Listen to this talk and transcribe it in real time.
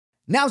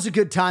Now's a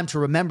good time to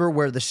remember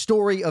where the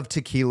story of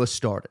tequila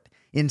started.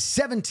 In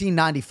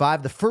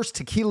 1795, the first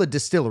tequila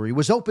distillery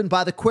was opened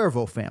by the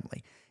Cuervo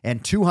family,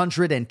 and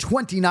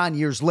 229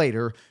 years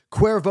later,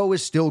 Cuervo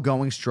is still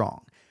going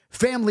strong.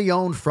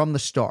 Family-owned from the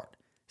start.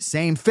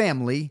 Same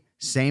family,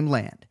 same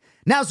land.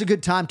 Now's a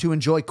good time to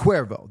enjoy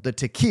Cuervo, the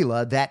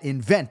tequila that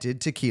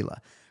invented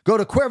tequila. Go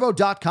to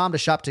Cuervo.com to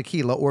shop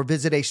tequila or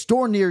visit a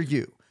store near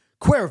you.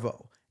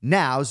 Cuervo,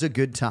 now's a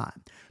good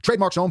time.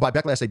 Trademarks owned by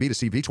Beckless AB to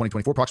CV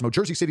 2024, Proximo,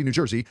 Jersey City, New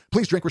Jersey.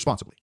 Please drink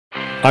responsibly.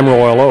 I'm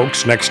Royal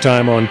Oakes. Next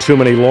time on Too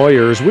Many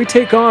Lawyers, we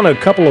take on a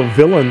couple of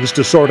villains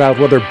to sort out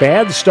whether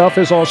bad stuff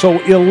is also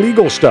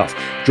illegal stuff.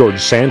 George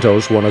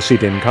Santos won a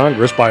seat in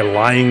Congress by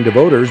lying to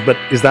voters, but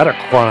is that a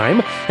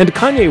crime? And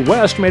Kanye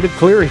West made it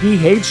clear he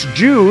hates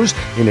Jews.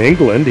 In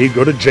England, he'd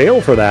go to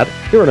jail for that.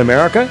 Here in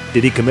America,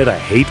 did he commit a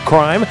hate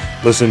crime?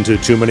 Listen to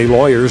Too Many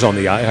Lawyers on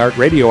the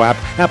iHeartRadio app,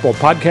 Apple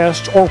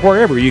Podcasts, or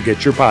wherever you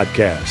get your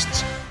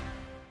podcasts.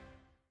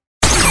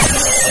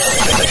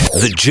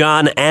 The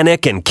John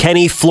Anik and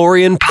Kenny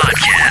Florian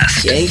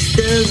Podcast.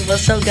 Gangsters,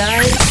 what's up,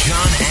 guys?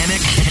 John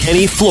Anik,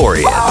 Kenny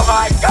Florian. Oh,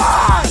 my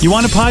God! You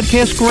want a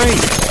podcast? Great.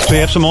 So you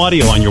have some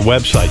audio on your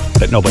website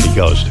that nobody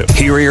goes to.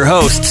 Here are your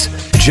hosts,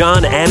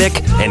 John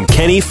Anik and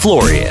Kenny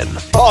Florian.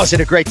 Oh, is it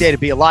a great day to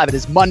be alive? It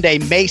is Monday,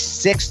 May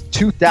 6th,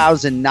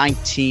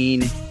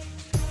 2019.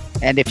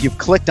 And if you've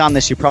clicked on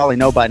this, you probably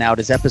know by now it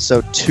is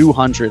episode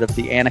 200 of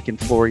the Anik and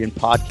Florian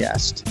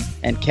podcast.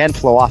 And Ken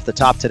Flo off the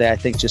top today, I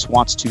think, just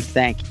wants to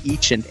thank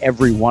each and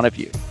every one of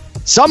you.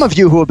 Some of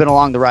you who have been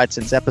along the ride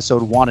since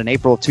episode 1 in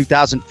April of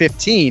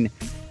 2015.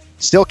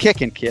 Still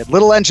kicking, kid.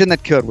 Little engine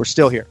that could. We're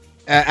still here.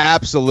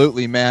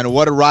 Absolutely, man.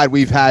 What a ride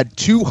we've had.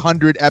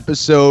 200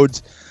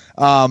 episodes.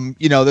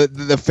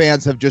 The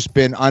fans have just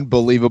been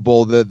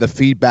unbelievable. The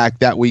feedback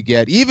that we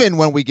get, even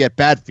when we get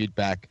bad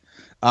feedback.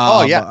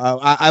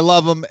 I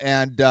love them,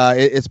 and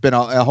it's been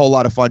a whole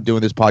lot of fun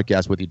doing this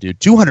podcast with you, dude.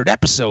 200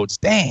 episodes,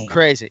 dang.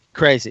 Crazy.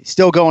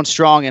 Still going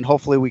strong, and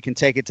hopefully we can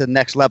take it to the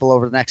next level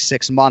over the next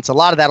 6 months. A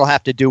lot of that will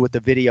have to do with the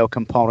video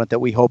component that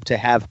we hope to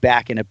have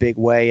back in a big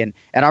way. And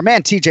our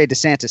man TJ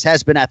DeSantis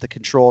has been at the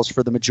controls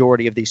for the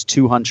majority of these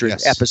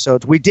 200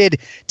 episodes. We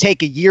did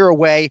take a year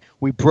away.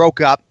 We broke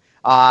up.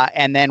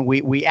 And then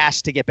we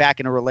asked to get back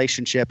in a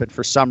relationship, and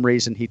for some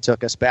reason he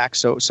took us back.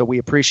 So we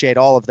appreciate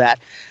all of that.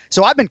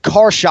 So I've been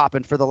car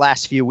shopping for the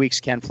last few weeks,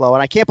 Ken Flo,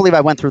 and I can't believe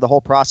I went through the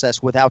whole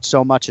process without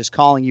so much as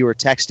calling you or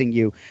texting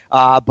you.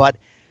 But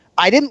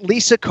I didn't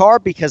lease a car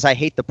because I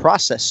hate the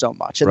process so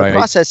much. And the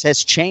process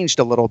has changed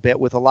a little bit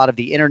with a lot of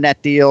the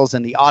internet deals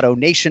and the Auto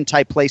Nation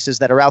type places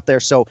that are out there.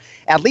 So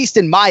at least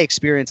in my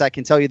experience, I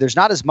can tell you there's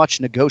not as much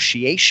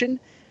negotiation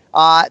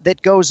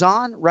that goes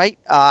on, right?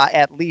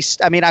 At least,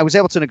 I mean, I was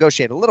able to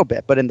negotiate a little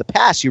bit, but in the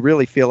past, you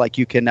really feel like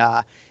you can,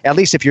 at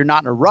least if you're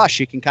not in a rush,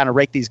 you can kind of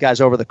rake these guys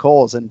over the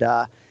coals, and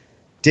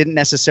didn't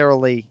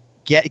necessarily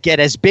get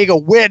as big a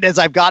win as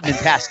I've gotten in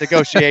past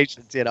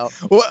negotiations, you know.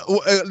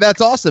 Well,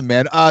 that's awesome,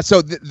 man.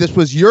 So this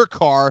was your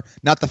car,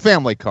 not the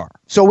family car.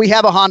 So we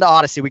have a Honda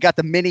Odyssey. We got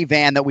the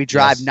minivan that we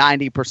drive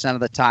 90% of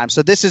the time.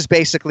 So this is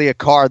basically a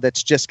car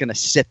that's just going to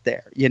sit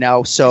there, you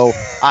know. So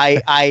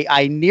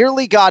I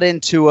nearly got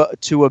into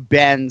a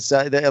Benz,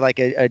 like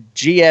a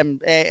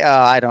GM.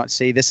 I don't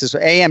see. This is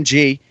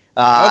AMG.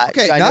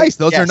 Okay, nice.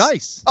 Those are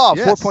nice. Oh,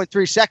 yes.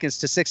 4.3 seconds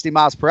to 60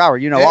 miles per hour.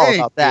 You know all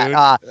about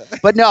that.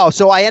 But no,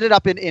 so I ended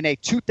up in a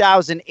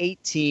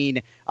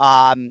 2018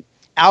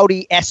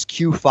 Audi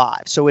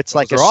SQ5. So it's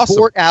like a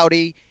sport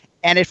Audi.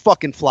 And it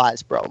fucking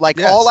flies, bro. Like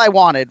all I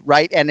wanted,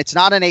 right? And it's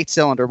not an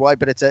 8-cylinder, boy,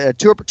 but it's a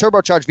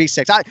turbocharged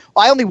V6.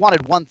 I only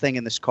wanted one thing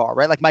in this car,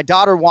 right? Like my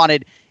daughter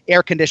wanted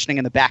air conditioning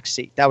in the back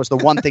seat. That was the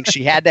one thing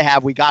she had to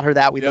have. We got her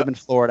that. We live in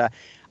Florida.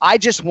 I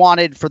just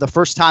wanted, for the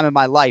first time in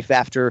my life,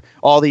 after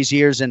all these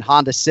years in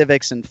Honda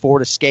Civics and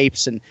Ford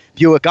Escapes and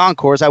Buick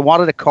Encores, I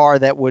wanted a car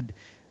that would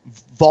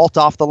vault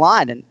off the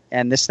line,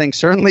 and this thing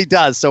certainly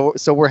does. So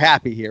we're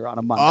happy here on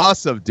a Monday.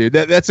 Awesome, dude.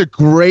 That's a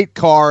great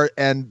car,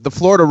 and the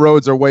Florida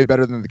roads are way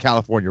better than the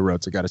California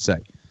roads, I got to say.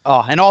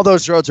 Oh, and all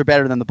those roads are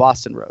better than the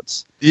Boston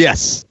roads.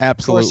 Yes,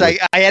 absolutely. Of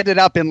course, I ended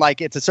up in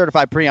it's a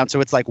certified pre-owned, so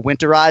it's like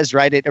winterized,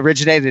 right? It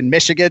originated in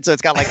Michigan, so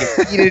it's got like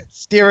a heated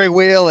steering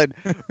wheel, and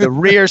the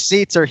rear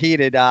seats are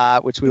heated,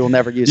 which we will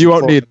never use. You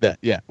won't need that,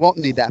 Won't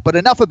need that. But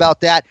enough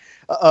about that.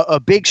 A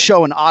big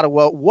show in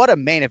Ottawa. What a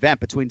main event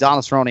between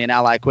Donald Cerrone and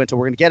Ally Quinto.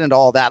 We're going to get into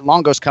all that.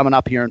 Longo's coming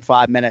up here in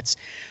 5 minutes.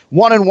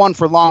 1-1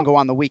 for Longo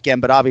on the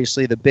weekend, but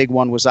obviously the big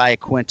one was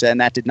Iaquinta,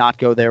 and that did not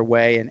go their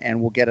way.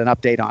 And we'll get an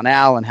update on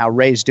Al and how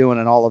Ray's doing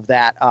and all of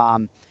that.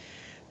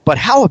 But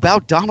how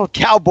about Donald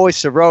Cowboy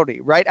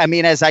Cerrone, right? I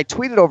mean, as I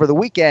tweeted over the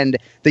weekend,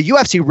 the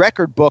UFC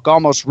record book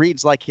almost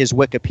reads like his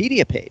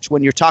Wikipedia page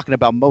when you're talking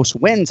about most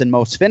wins and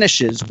most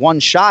finishes, one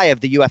shy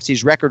of the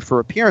UFC's record for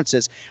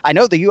appearances. I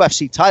know the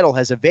UFC title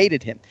has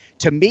evaded him.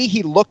 To me,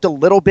 he looked a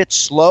little bit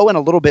slow and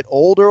a little bit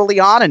old early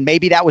on, and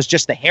maybe that was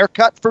just the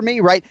haircut for me,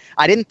 right?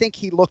 I didn't think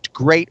he looked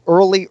great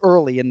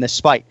early in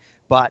this fight,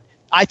 but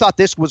I thought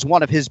this was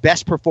one of his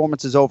best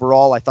performances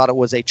overall. I thought it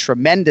was a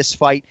tremendous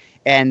fight,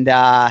 and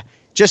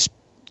just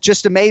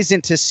just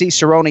amazing to see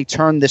Cerrone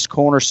turn this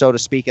corner, so to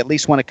speak, at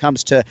least when it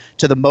comes to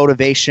the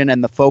motivation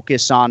and the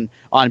focus on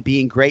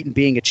being great and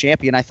being a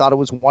champion. I thought it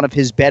was one of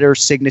his better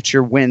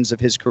signature wins of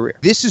his career.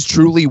 This is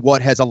truly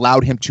what has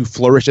allowed him to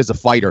flourish as a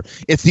fighter.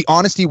 It's the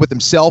honesty with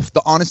himself,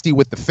 the honesty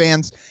with the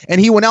fans.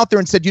 And he went out there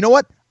and said, you know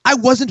what? I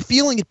wasn't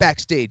feeling it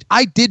backstage.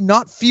 I did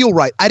not feel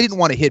right. I didn't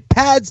want to hit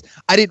pads.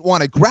 I didn't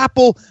want to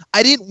grapple.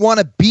 I didn't want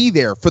to be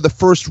there for the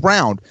first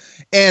round.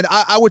 And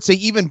I would say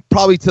even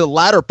probably to the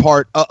latter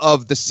part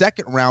of the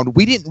second round,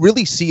 we didn't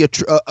really see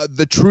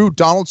the true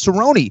Donald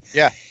Cerrone.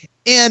 Yeah.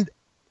 And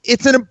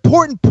it's an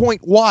important point.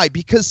 Why?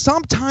 Because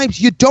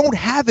sometimes you don't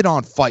have it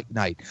on fight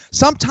night.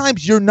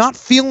 Sometimes you're not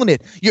feeling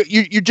it.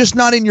 You're just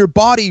not in your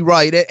body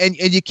right, and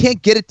you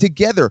can't get it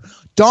together.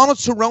 Donald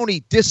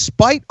Cerrone,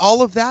 despite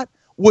all of that,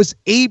 was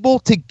able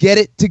to get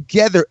it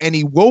together, and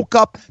he woke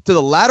up to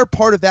the latter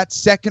part of that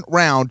second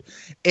round,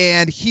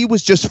 and he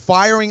was just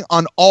firing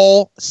on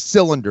all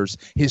cylinders.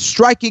 His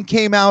striking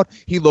came out.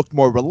 He looked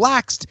more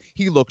relaxed.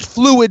 He looked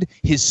fluid.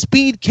 His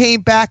speed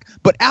came back.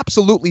 But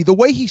absolutely, the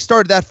way he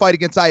started that fight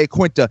against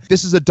Iaquinta,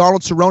 this is a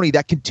Donald Cerrone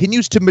that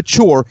continues to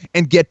mature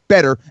and get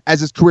better as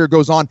his career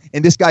goes on,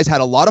 and this guy's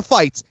had a lot of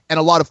fights and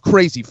a lot of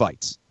crazy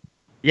fights.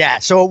 Yeah,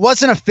 so it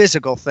wasn't a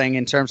physical thing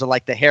in terms of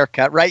like the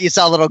haircut, right? You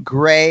saw a little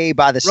gray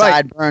by the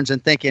sideburns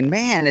and thinking,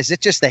 man, is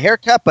it just the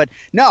haircut? But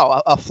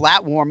no, a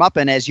flat warm-up,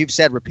 and as you've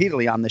said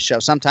repeatedly on the show,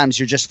 sometimes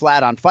you're just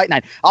flat on fight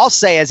night. I'll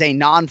say as a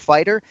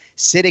non-fighter,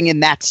 sitting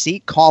in that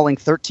seat, calling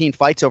 13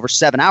 fights over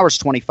 7 hours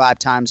 25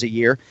 times a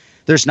year,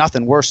 there's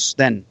nothing worse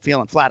than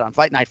feeling flat on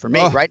fight night for me,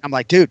 right? I'm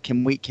like, dude,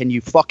 can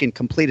you fucking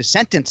complete a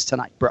sentence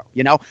tonight, bro?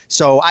 You know?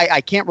 So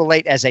I can't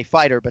relate as a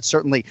fighter, but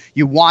certainly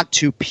you want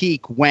to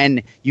peak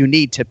when you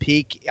need to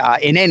peak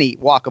in any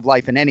walk of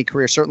life, in any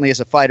career, certainly as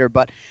a fighter.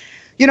 But,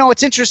 you know,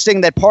 it's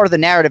interesting that part of the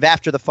narrative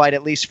after the fight,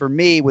 at least for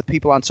me, with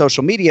people on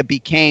social media,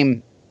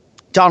 became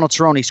Donald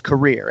Cerrone's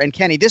career. And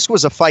Kenny, this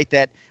was a fight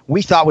that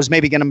we thought was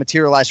maybe going to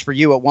materialize for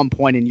you at one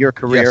point in your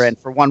career, and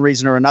for one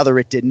reason or another,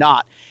 it did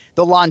not.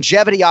 The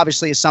longevity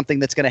obviously is something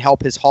that's going to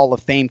help his Hall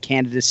of Fame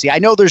candidacy. I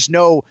know there's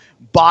no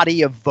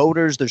body of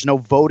voters. There's no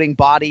voting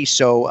body.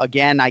 So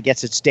again, I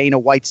guess it's Dana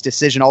White's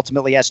decision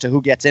ultimately as to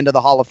who gets into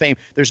the Hall of Fame.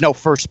 There's no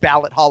first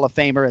ballot Hall of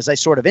Famer, as I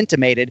sort of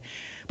intimated.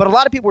 But a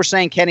lot of people were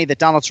saying, Kenny, that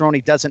Donald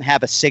Cerrone doesn't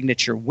have a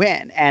signature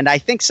win. And I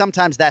think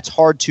sometimes that's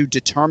hard to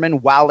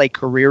determine while a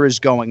career is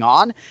going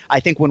on. I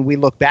think when we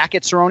look back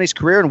at Cerrone's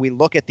career and we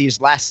look at these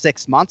last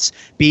 6 months,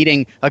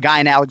 beating a guy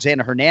in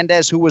Alexander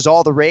Hernandez who was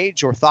all the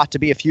rage or thought to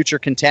be a future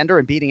contender,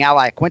 and beating Al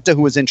Iaquinta,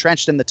 who was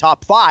entrenched in the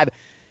top 5,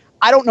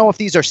 I don't know if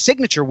these are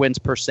signature wins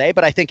per se,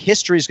 but I think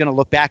history is going to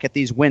look back at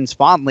these wins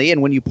fondly.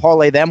 And when you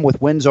parlay them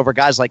with wins over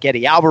guys like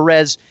Eddie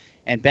Alvarez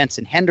and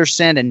Benson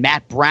Henderson and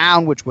Matt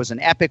Brown, which was an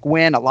epic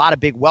win, a lot of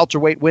big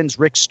welterweight wins,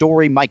 Rick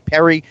Story, Mike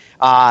Perry,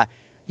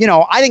 you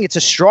know, I think it's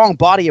a strong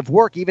body of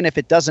work, even if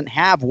it doesn't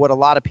have what a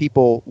lot of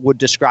people would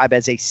describe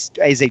as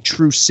a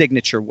true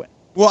signature win.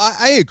 Well,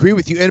 I agree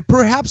with you, and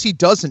perhaps he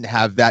doesn't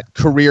have that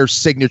career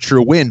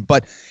signature win,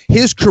 but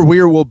his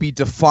career will be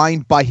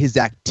defined by his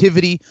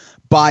activity,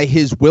 by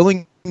his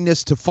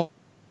willingness to fight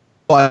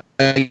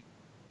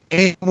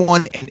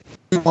anyone and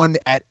everyone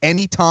at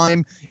any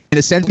time, in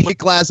essentially weight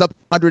class up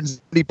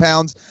 170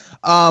 pounds.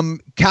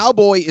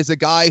 Cowboy is a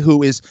guy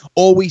who is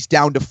always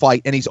down to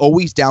fight, and he's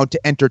always down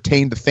to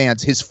entertain the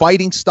fans. His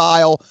fighting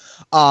style,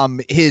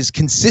 his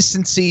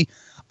consistency,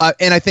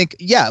 and I think,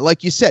 yeah,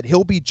 like you said,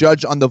 he'll be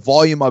judged on the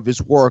volume of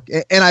his work.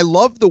 And I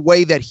love the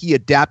way that he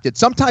adapted.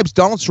 Sometimes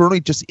Donald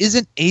Cerrone just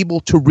isn't able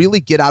to really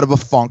get out of a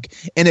funk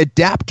and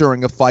adapt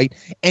during a fight,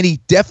 and he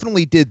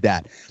definitely did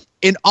that.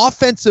 An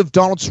offensive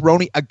Donald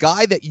Cerrone, a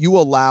guy that you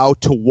allow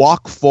to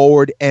walk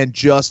forward and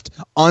just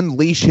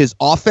unleash his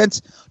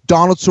offense,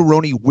 Donald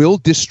Cerrone will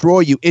destroy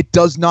you. It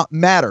does not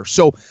matter.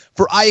 So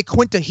for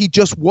Iaquinta, he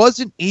just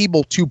wasn't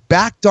able to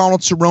back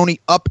Donald Cerrone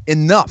up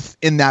enough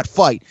in that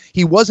fight.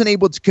 He wasn't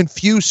able to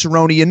confuse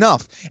Cerrone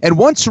enough. And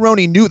once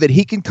Cerrone knew that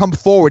he can come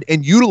forward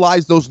and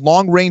utilize those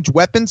long-range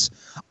weapons,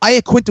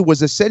 Iaquinta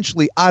was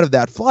essentially out of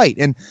that fight.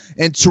 And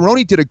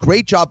Cerrone did a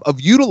great job of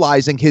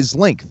utilizing his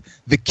length,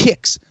 the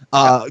kicks,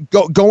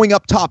 going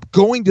up top,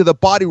 going to the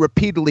body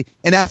repeatedly.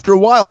 And after a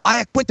while,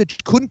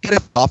 Iaquinta couldn't get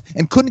it off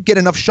and couldn't get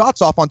enough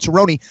shots off on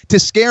Cerrone to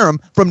scare him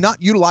from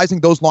not utilizing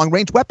those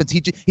long-range weapons.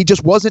 He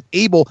just wasn't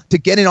able to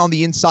get in on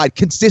the inside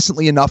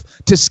consistently enough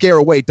to scare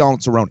away Donald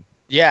Cerrone.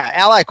 Yeah,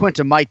 Al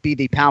Iaquinta might be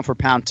the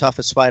pound-for-pound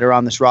toughest fighter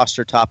on this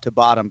roster top to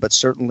bottom, but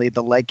certainly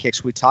the leg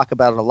kicks, we talk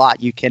about it a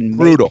lot. You can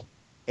brutal.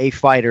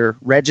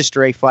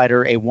 Register a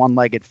fighter, a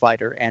one-legged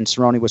fighter, and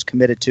Cerrone was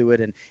committed to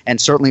it,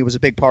 and certainly was a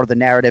big part of the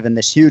narrative in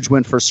this huge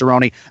win for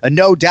Cerrone. A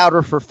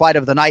no-doubter for fight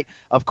of the night.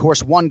 Of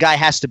course, one guy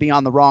has to be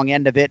on the wrong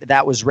end of it.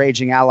 That was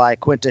raging Al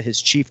Iaquinta.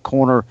 His chief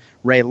corner,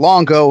 Ray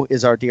Longo,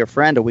 is our dear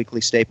friend, a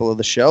weekly staple of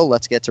the show.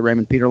 Let's get to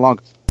Raymond Peter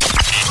Longo.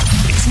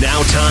 It's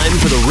now time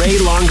for the Ray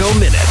Longo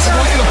Minute. I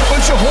want you to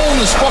punch a hole in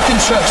his fucking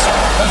chest.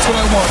 That's what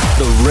I want.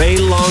 The Ray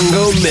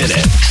Longo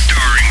Minute.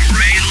 Starring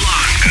Ray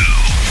Longo.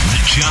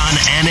 The John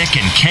Anik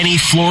and Kenny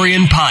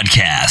Florian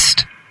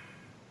podcast.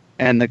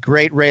 And the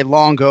great Ray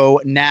Longo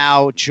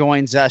now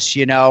joins us.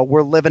 You know,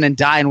 we're living and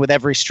dying with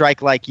every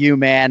strike like you,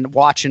 man,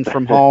 watching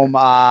from home.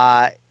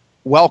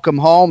 Welcome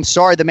home.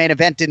 Sorry the main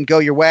event didn't go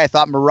your way. I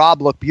thought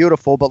Merab looked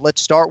beautiful, but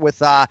let's start with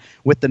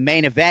the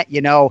main event.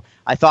 You know,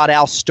 I thought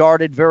Al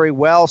started very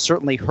well,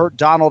 certainly hurt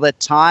Donald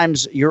at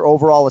times. Your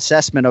overall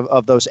assessment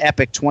of those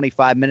epic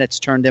 25 minutes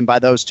turned in by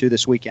those two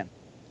this weekend?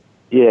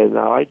 Yeah,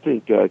 no, I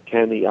think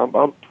Kenny,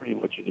 I'm pretty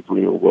much in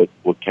agreement with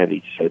what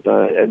Kenny said.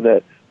 And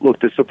that, look,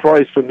 the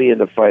surprise for me in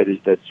the fight is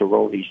that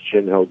Cerrone's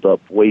chin held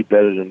up way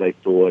better than I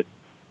thought.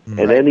 Mm-hmm.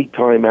 And any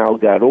time Al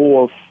got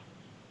off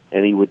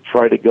and he would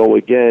try to go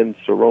again,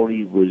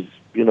 Cerrone was,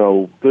 you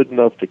know, good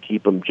enough to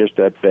keep him just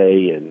at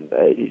bay. And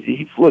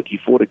he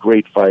fought a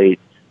great fight.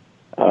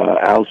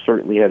 Al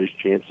certainly had his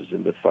chances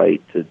in the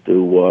fight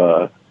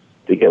to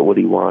get what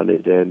he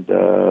wanted. And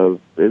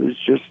it was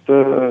just,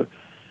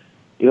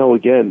 you know,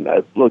 again,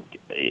 look,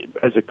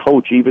 as a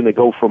coach, even to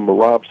go from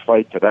Merab's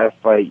fight to that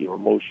fight, your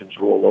emotions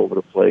are all over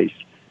the place.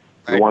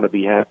 You want to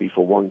be happy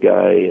for one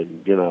guy,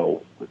 and, you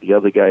know, the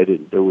other guy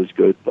didn't do as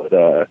good. But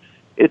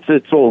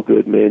it's all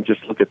good, man.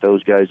 Just look at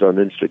those guys on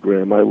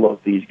Instagram. I love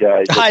these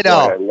guys. I know.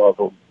 I love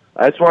them.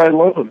 That's why I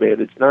love them,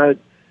 man. It's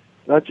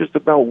not just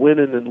about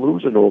winning and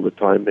losing all the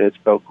time, man. It's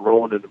about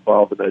growing and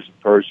evolving as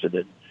a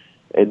person.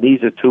 And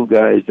these are two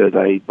guys that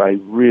I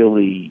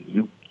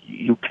really,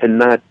 you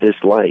cannot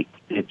dislike.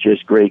 They're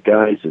just great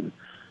guys, and,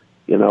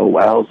 you know,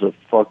 Al's a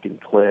fucking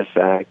class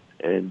act,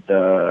 and,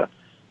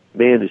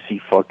 man, is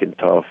he fucking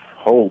tough.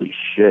 Holy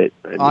shit.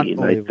 I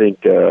mean, I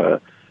think,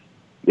 you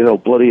know,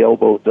 Bloody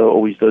Elbow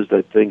always does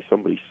that thing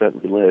somebody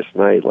sent me last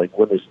night, like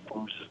winners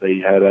and losers. They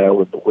had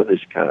Al in the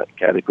winners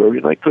category,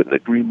 and I couldn't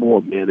agree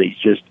more, man. He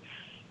just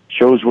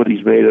shows what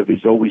he's made of.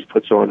 He's always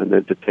puts on an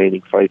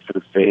entertaining fight for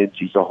the fans.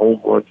 He's a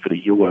home run for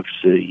the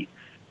UFC.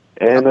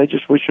 And I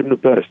just wish him the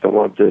best. I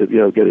want to, you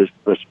know, get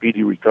a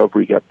speedy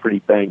recovery. He got pretty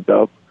banged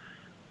up.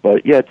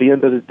 But, yeah, at the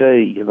end of the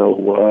day, you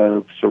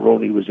know,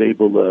 Cerrone was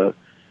able to,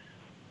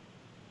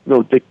 you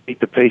know,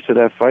 dictate the pace of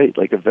that fight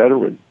like a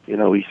veteran. You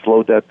know, he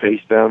slowed that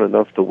pace down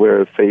enough to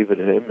where it favored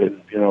him.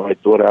 And, you know, I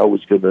thought Al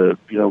was going to,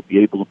 you know, be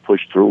able to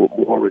push through it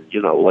more and,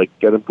 you know, like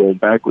get him going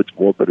backwards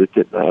more, but it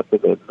didn't happen.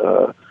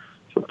 And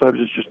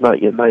sometimes it's just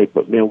not your night.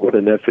 But, man, what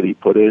an effort he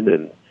put in.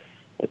 And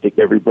I think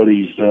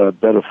everybody's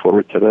better for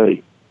it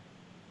today.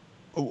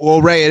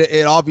 Well, Ray,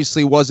 it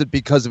obviously wasn't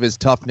because of his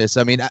toughness.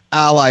 I mean,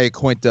 Al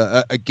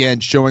Iaquinta, again,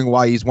 showing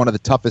why he's one of the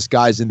toughest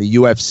guys in the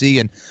UFC.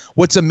 And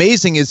what's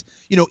amazing is,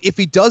 you know, if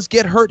he does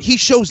get hurt, he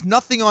shows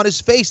nothing on his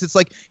face. It's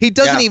like he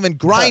doesn't even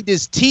grind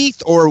his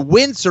teeth or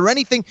wince or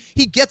anything.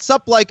 He gets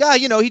up like,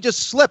 you know, he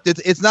just slipped.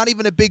 It's not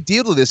even a big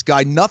deal to this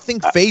guy. Nothing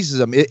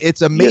phases him.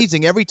 It's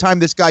amazing every time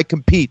this guy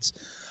competes.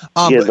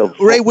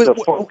 Ray,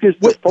 the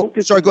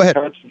focus sorry, go ahead.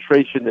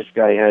 Concentration this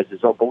guy has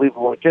is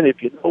unbelievable. Again,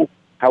 if you know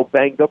how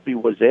banged up he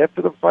was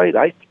after the fight,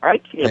 I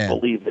can't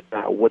believe it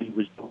now, what he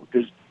was doing,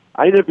 because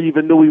I never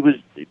even knew he was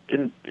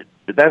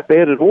that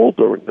bad at all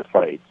during the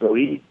fight. So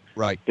he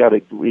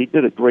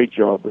did a great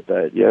job with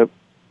that. Yep.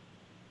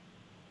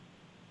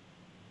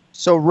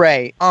 So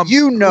Ray,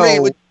 you know,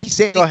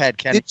 Ray, go ahead,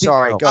 Ken.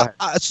 Sorry, go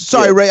ahead.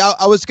 Sorry, Ray.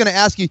 I was going to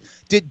ask you,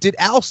 did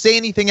Al say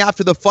anything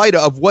after the fight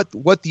of what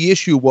the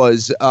issue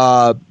was?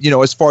 You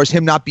know, as far as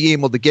him not being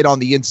able to get on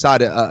the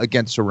inside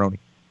against Cerrone.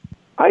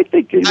 I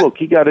think, look,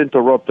 he got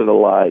interrupted a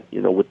lot,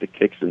 you know, with the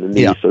kicks and the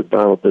knees, so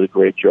Donald did a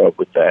great job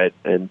with that.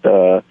 And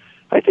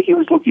I think he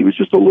was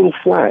just a little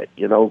flat,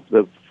 you know,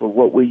 for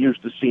what we're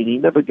used to seeing. He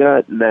never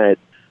got in that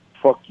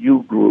fuck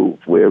you groove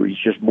where he's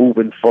just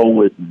moving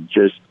forward and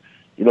just,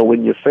 you know,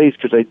 in your face,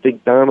 because I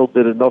think Donald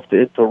did enough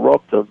to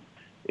interrupt him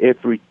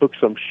after he took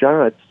some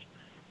shots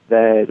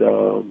that,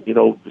 you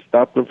know,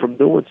 stopped him from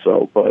doing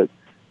so. But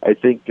I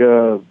think,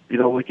 you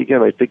know, like,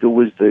 again, I think it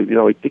was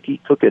I think he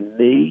took a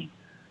knee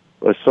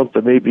or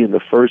something maybe in the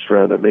first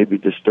round that maybe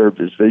disturbed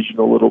his vision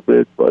a little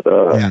bit, but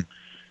no,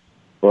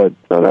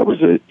 that was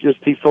it. Just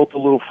he felt a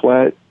little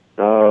flat,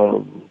 you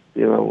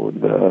know,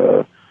 and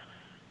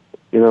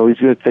you know, he's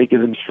going to take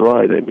it in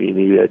stride. I mean,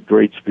 he had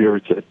great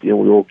spirits at the end.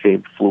 We all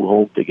flew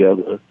home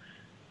together,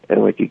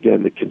 and like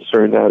again, the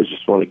concern now is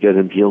just want to get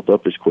him healed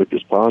up as quick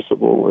as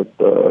possible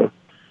and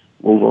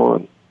move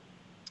on.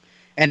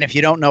 And if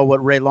you don't know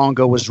what Ray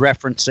Longo was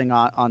referencing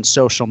on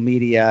social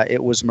media,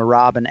 it was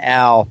Merab and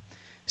Al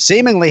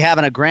seemingly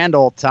having a grand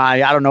old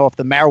time. I don't know if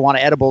the marijuana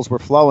edibles were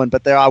flowing,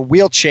 but there are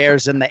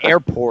wheelchairs in the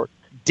airport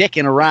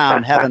dicking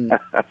around, having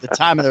the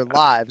time of their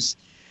lives.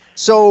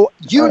 So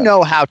you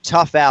know how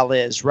tough Al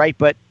is, right?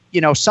 But,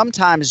 you know,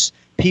 sometimes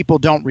people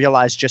don't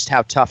realize just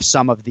how tough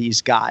some of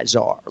these guys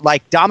are.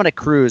 Like Dominic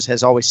Cruz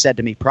has always said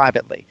to me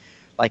privately,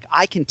 like,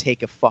 I can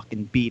take a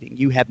fucking beating.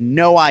 You have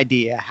no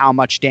idea how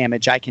much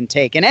damage I can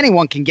take. And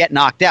anyone can get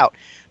knocked out.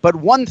 But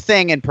one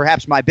thing, and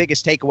perhaps my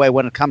biggest takeaway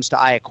when it comes to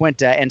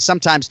Iaquinta, and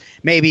sometimes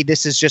maybe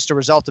this is just a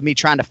result of me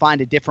trying to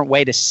find a different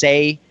way to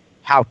say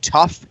how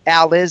tough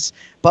Al is,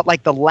 but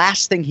like the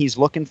last thing he's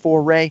looking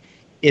for, Ray,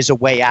 is a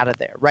way out of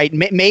there, right?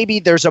 Maybe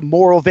there's a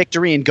moral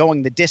victory in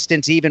going the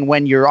distance even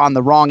when you're on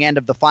the wrong end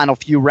of the final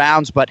few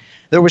rounds, but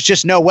there was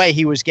just no way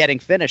he was getting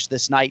finished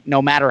this night,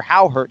 no matter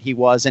how hurt he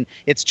was. And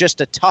it's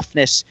just a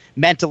toughness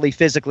mentally,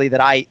 physically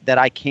that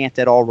I can't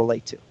at all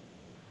relate to.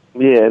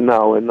 Yeah,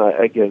 no, and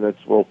again,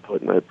 that's well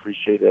put, and I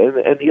appreciate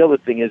it. And the other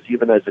thing is,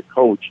 even as a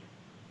coach,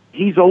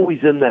 he's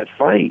always in that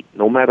fight,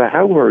 no matter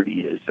how hurt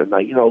he is. And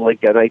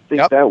and I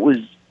think that was,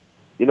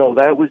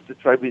 that was the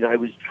try. I mean, I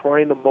was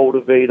trying to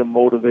motivate him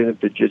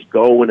to just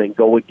go and then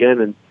go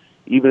again. And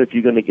even if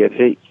you're going to get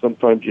hit,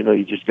 sometimes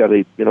you just got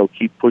to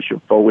keep pushing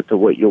forward to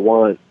what you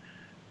want.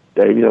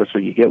 So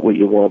you get what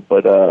you want.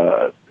 But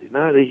he's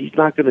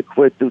not going to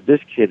quit. Dude,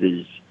 this kid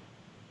is.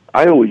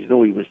 I always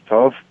knew he was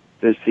tough.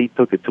 He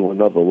took it to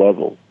another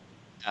level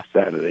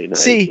Saturday night.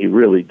 See, he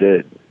really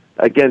did.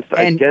 Against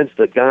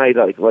a guy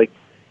like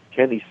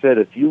Kenny said,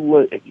 if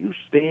you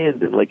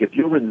stand and if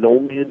you're in no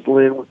man's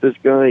land with this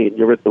guy and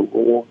you're at the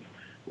wrong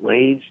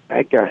range,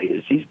 that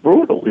guy he's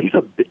brutal.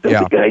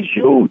 The guy's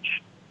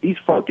huge. He's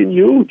fucking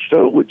huge.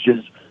 So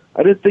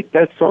I didn't think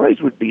that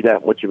size would be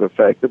that much of a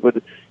factor,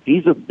 but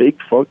he's a big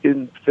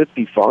fucking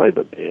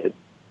 55er, man.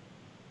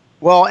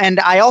 Well, and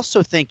I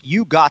also think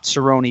you got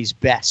Cerrone's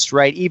best,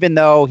 right? Even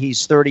though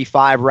he's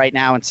 35 right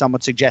now and some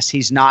would suggest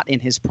he's not in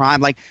his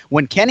prime. Like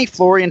when Kenny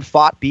Florian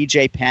fought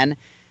BJ Penn,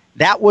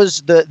 that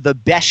was the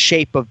best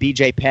shape of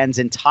BJ Penn's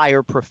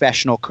entire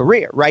professional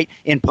career, right?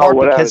 In part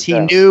because he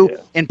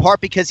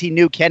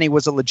knew Kenny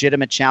was a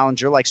legitimate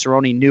challenger. Like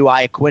Cerrone knew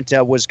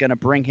Iaquinta was going to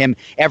bring him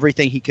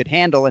everything he could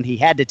handle, and he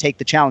had to take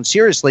the challenge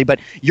seriously. But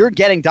you're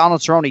getting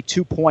Donald Cerrone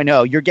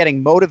 2.0. You're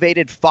getting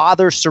motivated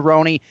father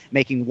Cerrone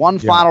making one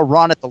final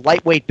run at the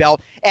lightweight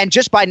belt, and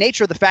just by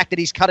nature of the fact that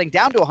he's cutting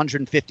down to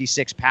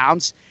 156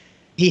 pounds.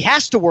 He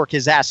has to work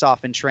his ass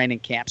off in training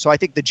camp. So I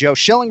think the Joe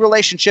Schilling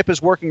relationship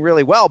is working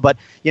really well. But,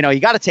 you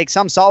got to take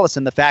some solace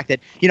in the fact that,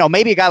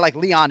 maybe a guy like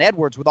Leon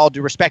Edwards, with all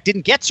due respect,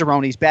 didn't get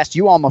Cerrone's best.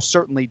 You almost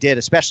certainly did,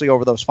 especially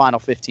over those final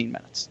 15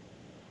 minutes.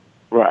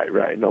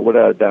 Right. No,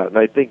 without a doubt. And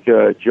I think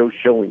Joe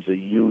Schilling's a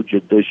huge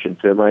addition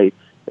to him. I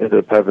ended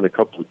up having a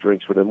couple of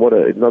drinks with him.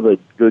 Another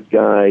good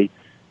guy.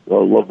 I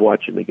love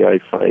watching the guy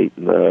fight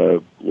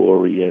and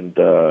Glory. And,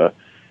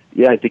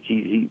 I think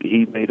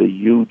he made a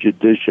huge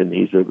addition.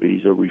 He's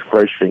a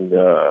refreshing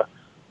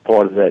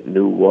part of that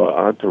new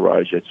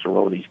entourage at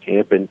Cerrone's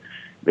camp. And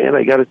man,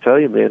 I got to tell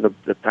you, man,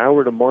 the power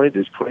of the mind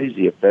is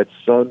crazy. If that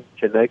son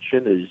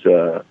connection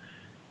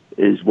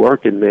is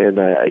working, man,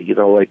 I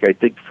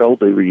think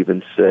Felder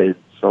even said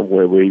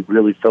somewhere where he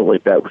really felt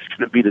like that was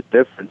going to be the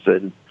difference.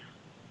 And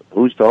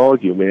who's to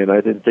argue, man?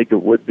 I didn't think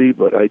it would be,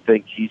 but I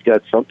think he's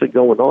got something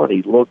going on.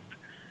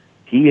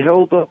 He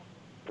held up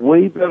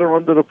way better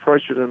under the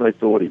pressure than I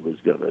thought he was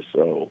gonna.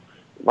 So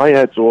my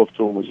hats off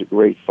to him. It was a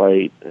great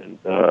fight, and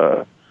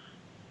I'm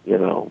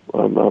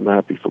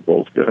happy for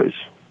both guys.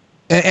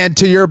 And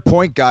to your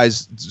point,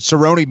 guys,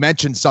 Cerrone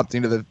mentioned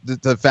something to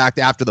the fact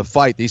after the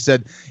fight. He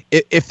said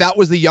if that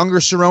was the younger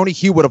Cerrone,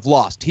 he would have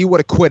lost. He would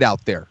have quit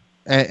out there,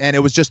 and it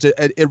was just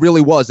it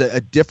really was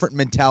a different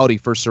mentality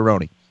for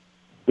Cerrone.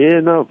 Yeah,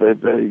 no, but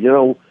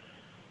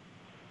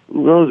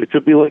who knows? It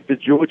could be like the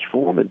George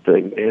Foreman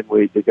thing, man,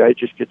 where the guy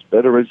just gets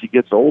better as he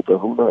gets older.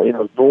 Who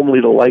knows?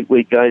 Normally the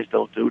lightweight guys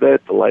don't do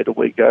that, the lighter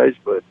weight guys,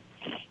 but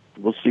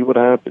we'll see what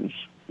happens,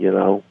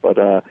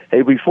 But,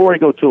 hey, before I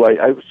go, too,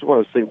 I just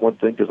want to say one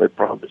thing because I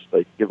promised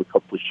I'd give a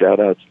couple of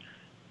shout-outs.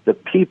 The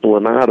people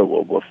in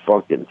Ottawa were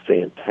fucking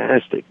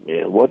fantastic,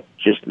 man. What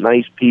just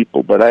nice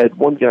people. But I had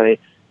one guy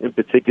in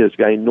particular, this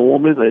guy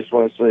Norman. I just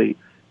want to say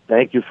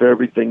thank you for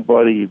everything,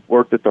 buddy. He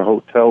worked at the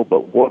hotel,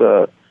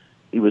 but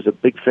he was a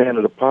big fan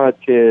of the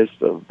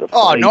podcast, of the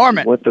fight.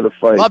 Norman. He went to the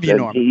fight. Love you,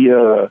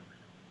 Norman.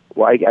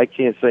 I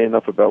can't say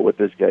enough about what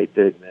this guy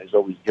did. And he's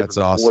always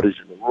giving orders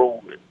in the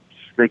room and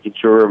making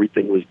sure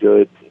everything was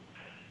good.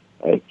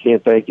 I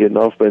can't thank you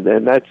enough.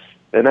 And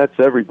that's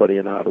everybody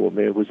in Ottawa,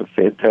 man. It was a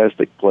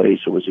fantastic place.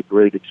 It was a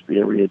great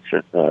experience.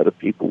 The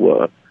people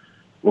were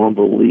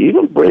unbelievable.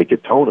 Even Breaker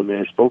Tona,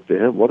 man, I spoke to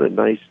him. What a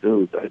nice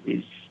dude. I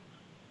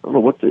don't know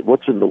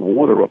what's in the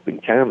water up in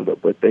Canada,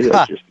 but they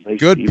are just nice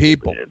good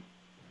people. Man.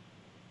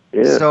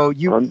 Yeah. So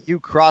you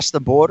cross the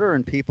border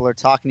and people are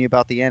talking to you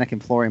about the Anik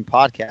and Florian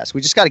podcast. We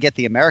just got to get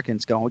the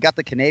Americans going. We got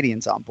the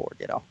Canadians on board,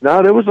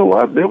 No, there was a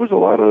lot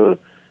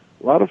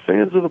of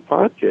fans of the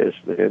podcast,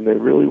 man. There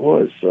really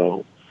was.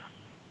 So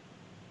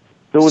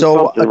doing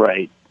something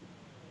right.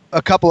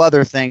 A couple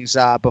other things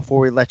before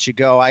we let you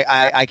go.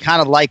 I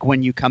kind of like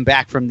when you come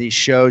back from these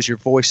shows, your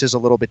voice is a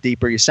little bit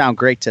deeper. You sound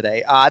great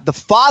today. The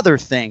father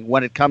thing,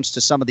 when it comes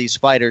to some of these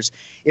fighters,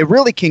 it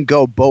really can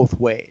go both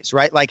ways,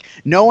 right? Like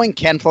knowing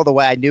Kenflo the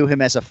way I knew him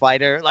as a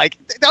fighter, like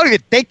don't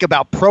even think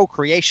about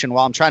procreation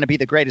while I'm trying to be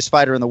the greatest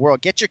fighter in the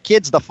world. Get your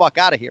kids the fuck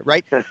out of here,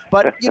 right?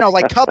 But,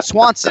 like Cub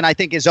Swanson, I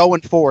think is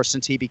 0-4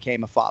 since he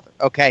became a father,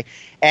 okay?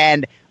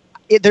 And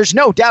there's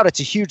no doubt it's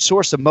a huge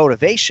source of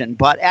motivation,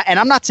 and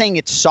I'm not saying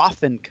it's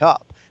softened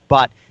Cub,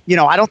 but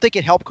I don't think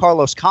it helped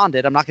Carlos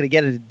Condit. I'm not going to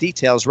get into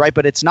details, right?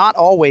 But it's not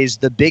always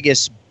the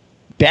biggest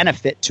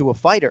benefit to a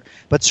fighter.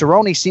 But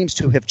Cerrone seems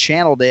to have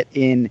channeled it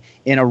in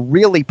a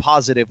really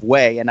positive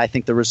way, and I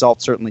think the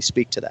results certainly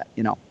speak to that,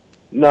 you know.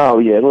 No,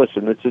 yeah,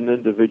 listen, it's an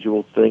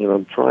individual thing, and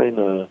I'm trying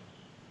to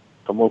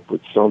come up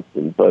with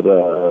something, but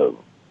I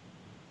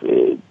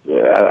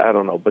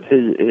don't know. But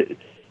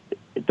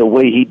the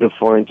way he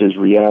defines his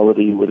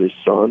reality with his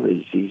son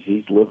is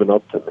he's living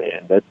up to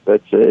man.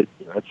 That's it.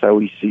 That's how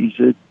he sees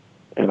it,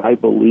 and I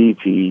believe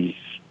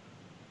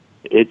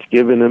it's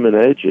given him an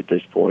edge at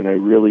this point. I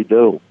really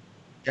do.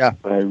 Yeah.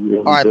 I really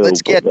All right, do.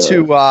 let's get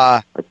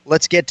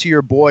to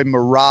your boy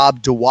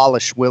Merab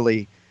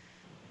Dvalishvili.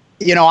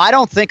 You know, I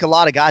don't think a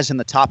lot of guys in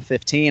the top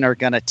 15 are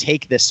going to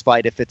take this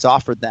fight if it's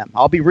offered them.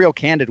 I'll be real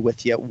candid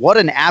with you. What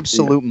an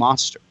absolute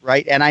monster,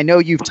 right? And I know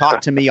you've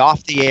talked to me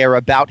off the air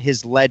about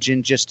his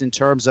legend just in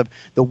terms of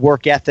the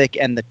work ethic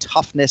and the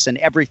toughness and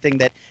everything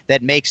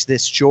that makes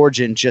this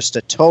Georgian just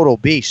a total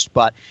beast.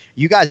 But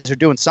you guys are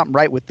doing something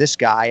right with this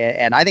guy,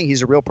 and I think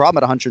he's a real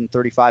problem at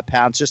 135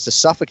 pounds, just a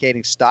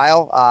suffocating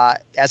style.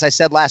 As I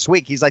said last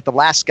week, he's like the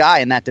last guy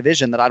in that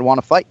division that I'd want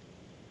to fight.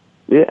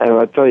 Yeah, and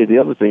I'll tell you the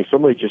other thing.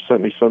 Somebody just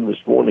sent me some this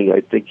morning. I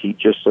think he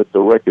just set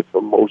the record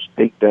for most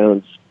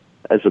takedowns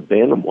as a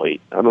bantamweight.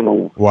 I don't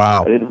know.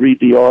 Wow. I didn't read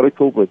the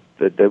article, but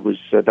that was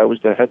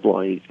the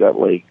headline. He's got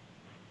like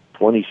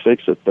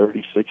 26 or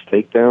 36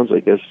 takedowns, I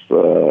guess,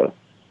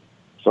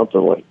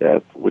 something like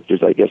that, which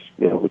is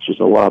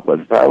a lot.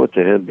 But power to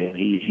him, man.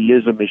 He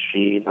is a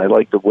machine. I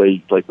like the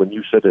way, like when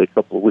you said it a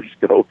couple of weeks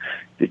ago,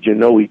 did you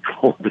know he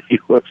called the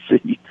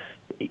UFC?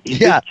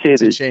 Yeah,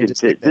 this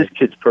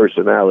kid's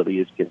personality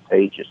is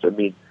contagious. I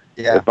mean,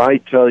 if I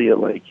tell you,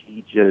 like,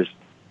 he just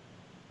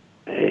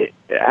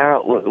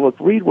look,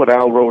 read what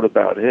Al wrote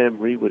about him,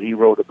 read what he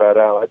wrote about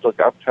Al. Look,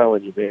 I'm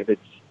telling you, man,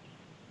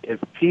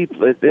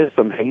 if there's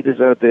some haters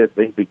out there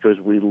think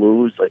because we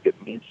lose, like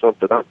it means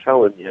something. I'm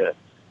telling you,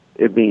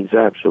 it means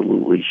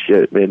absolutely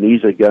shit, man.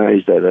 These are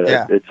guys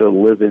that it's a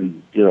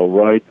living,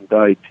 ride and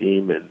die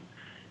team, and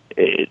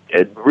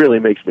it really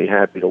makes me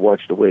happy to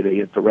watch the way they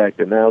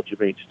interact. And now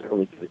Jermaine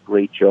Sterling did a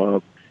great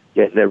job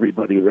getting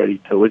everybody ready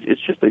to.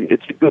 It's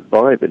a good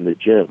vibe in the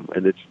gym,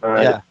 and it's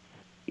not,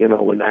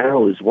 and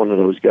Al is one of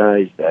those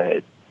guys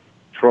that,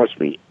 trust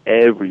me,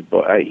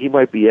 he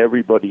might be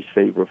everybody's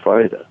favorite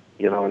fighter.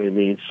 You know what I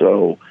mean?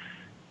 So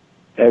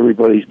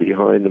everybody's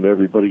behind him.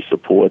 Everybody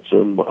supports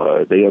him.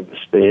 They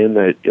understand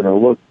that,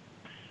 look,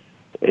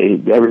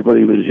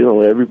 everybody's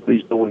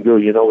doing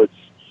good. It's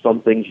some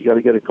things you got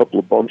to get a couple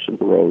of bumps in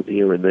the road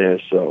here and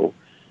there. So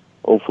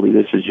hopefully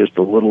this is just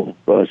a little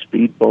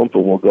speed bump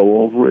and we'll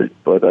go over it.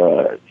 But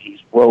he's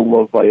well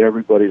loved by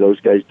everybody. Those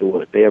guys do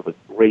it. They have a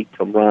great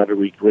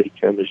camaraderie, great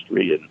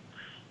chemistry. And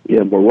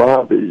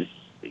Merab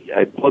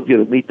I'd love you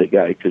to meet the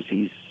guy because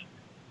he's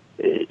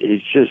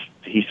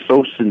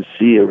so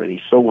sincere and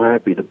he's so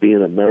happy to be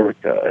in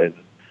America. And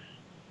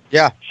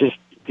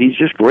he's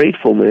just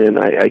grateful, man.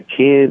 I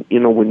can't,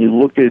 when you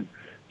look at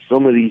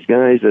some of these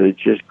guys that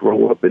just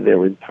grow up and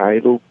they're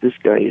entitled, this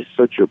guy is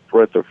such a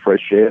breath of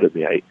fresh air to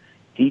me.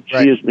 He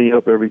cheers me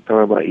up every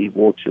time he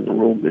walks in the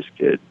room, this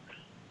kid.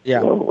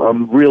 Yeah. So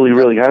I'm really,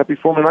 really happy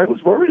for him, and I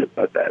was worried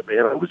about that,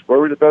 man. I was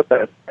worried about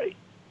that fight.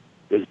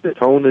 Because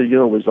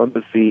Daytona, was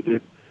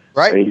undefeated.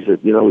 Right. And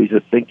he's a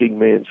thinking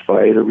man's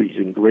fighter. He's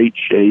in great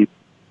shape.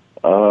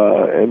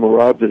 And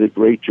Merab did a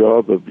great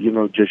job of,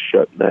 just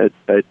shutting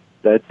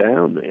that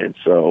down, man.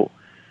 So,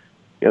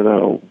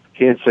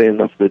 can't say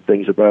enough good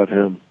things about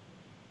him.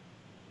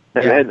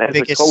 And as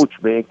a coach,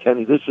 man,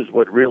 Kenny, this is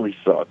what really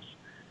sucks.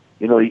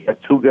 You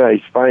got two guys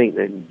fighting,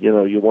 and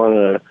you want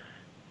to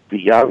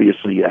be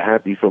obviously you're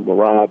happy for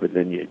Merab, and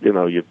then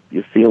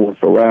you're feeling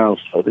for Al.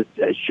 So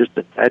it's just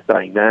that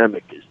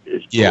dynamic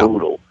is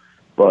brutal.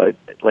 But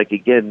like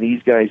again,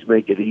 these guys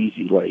make it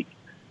easy. Like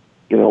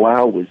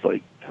Al was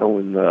like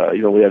telling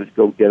we had to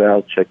go get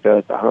Al checked out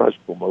at the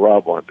hospital.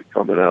 Merab wanted to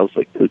come, and I was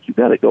like, dude, you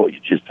got to go. You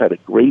just had a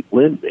great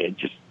win, man.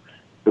 Just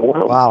go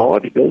out and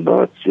party, go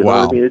nuts. You know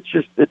what I mean? It's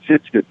just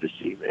it's good to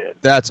see, man.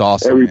 That's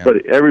awesome.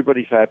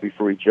 Everybody's happy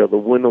for each other,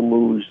 win or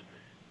lose.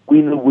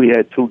 We knew we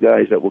had two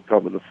guys that were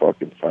coming to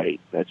fucking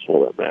fight. That's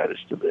all that matters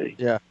to me.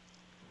 Yeah.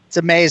 It's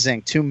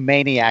amazing. Two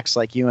maniacs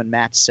like you and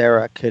Matt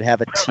Serra could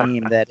have a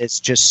team that is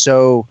just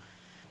so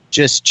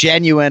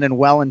genuine and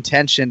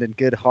well-intentioned and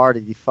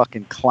good-hearted. You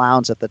fucking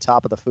clowns at the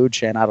top of the food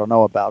chain I don't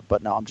know about,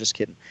 but no, I'm just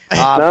kidding.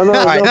 No,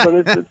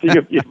 but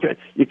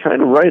you're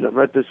kind of right. I'm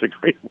not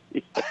disagreeing with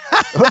you.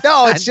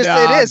 No, it's just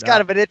it is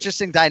kind of an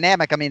interesting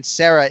dynamic. I mean,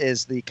 Serra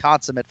is the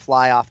consummate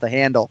fly off the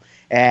handle,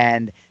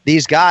 and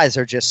these guys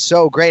are just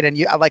so great. And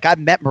I've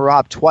met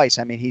Merab twice.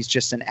 I mean, he's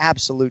just an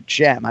absolute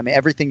gem. I mean,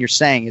 everything you're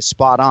saying is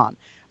spot on.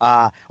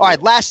 All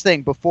right, last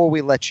thing before we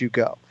let you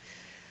go.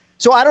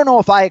 So I don't know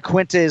if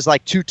Iaquinta is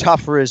like too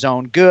tough for his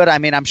own good. I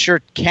mean, I'm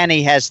sure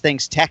Kenny has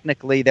things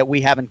technically that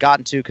we haven't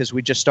gotten to because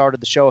we just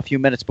started the show a few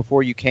minutes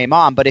before you came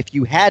on. But if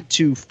you had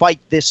to fight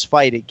this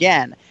fight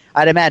again,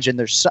 I'd imagine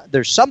there's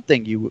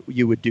something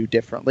you would do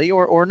differently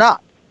or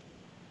not.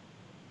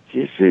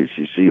 you see,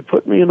 you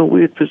put me in a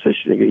weird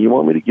position again. You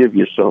want me to give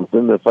you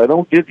something. If I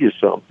don't give you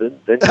something,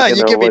 then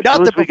you give me as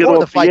nothing soon as we get before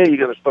the off fight. the air, you're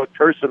going to start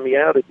cursing me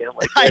out again.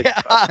 Like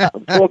that.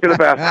 I'm talking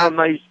about how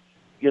nice,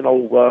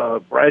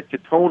 Brad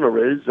Katona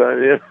is.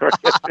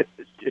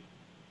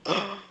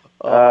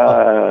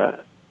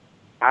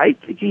 I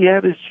think he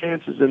had his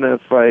chances in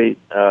that fight.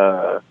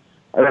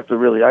 I'd have to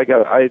really. I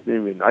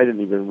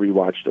didn't even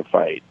rewatch the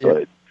fight,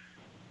 but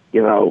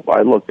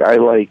I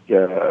like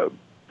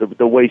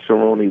the way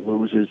Cerrone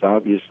loses.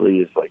 Obviously,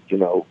 is like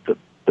the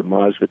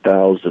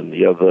Masvidals and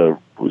the other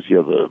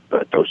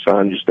Dos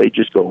Anjos. They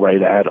just go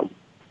right at him.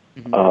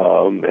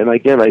 Mm-hmm. And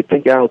again, I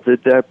think Al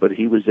did that, but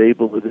he was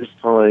able to this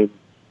time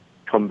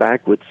come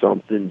back with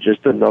something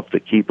just enough to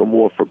keep him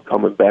off from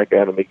coming back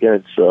at him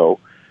again. So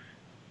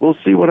we'll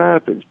see what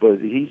happens.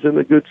 But he's in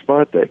a good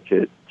spot, that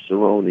kid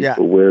Cerrone,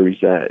 for where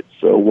he's at.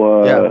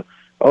 So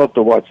I'll have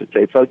to watch the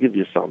tapes. I'll give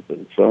you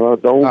something. So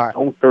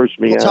don't curse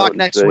me out. We'll talk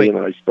next week.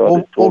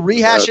 We'll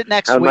rehash it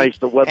next week. How nice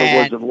the weather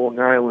was in Long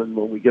Island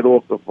when we get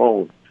off the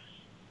phone.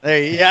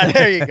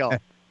 There you go.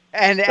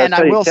 And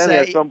I will Kenny,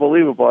 say, it's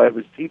unbelievable. I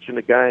was teaching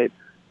a guy.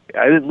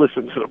 I didn't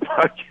listen to the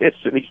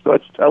podcast, and he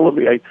starts telling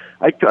me.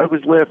 I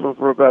was laughing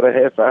for about a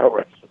half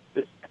hour.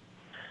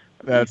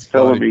 That's He's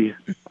telling me.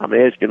 I'm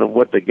asking him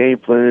what the game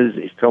plan is.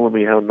 He's telling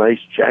me how nice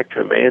Jack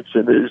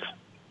Hermanson is.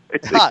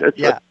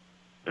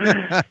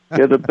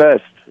 They're the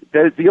best.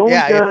 The only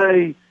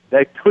guy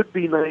that could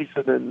be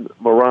nicer than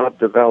Merab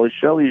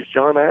Dvalishvili is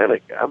John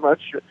Anik. I'm not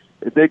sure.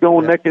 They're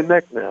going neck and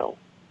neck now.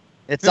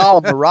 It's all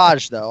a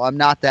mirage, though. I'm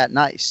not that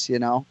nice,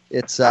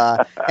 It's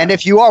and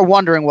if you are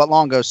wondering what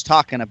Longo's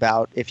talking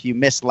about, if you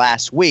missed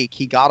last week,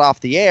 he got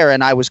off the air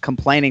and I was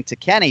complaining to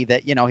Kenny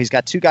that he's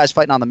got two guys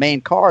fighting on the main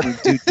card and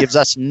dude gives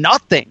us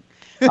nothing.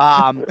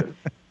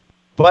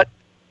 But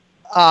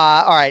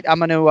all right, I'm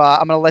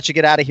gonna let you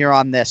get out of here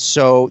on this.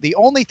 So the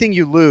only thing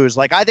you lose,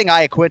 I think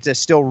Iaquinta is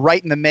still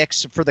right in the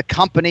mix for the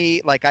company.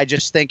 I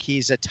just think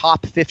he's a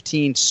top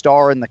 15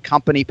 star in the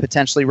company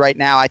potentially right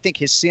now. I think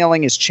his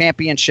ceiling is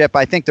championship.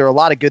 I think there are a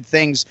lot of good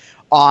things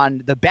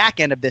on the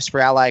back end of this for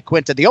Al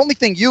Iaquinta. The only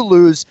thing you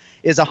lose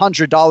is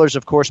 $100,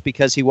 of course,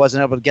 because he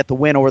wasn't able to get the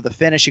win or the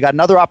finish. You got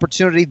another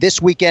opportunity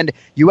this weekend,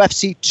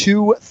 UFC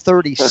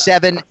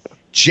 237.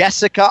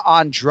 Jessica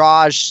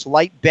Andrade,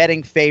 slight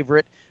betting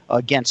favorite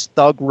against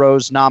Thug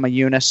Rose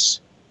Namajunas.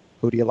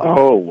 Who do you like?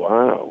 Oh,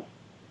 wow.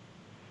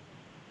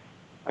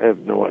 I have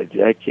no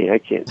idea. I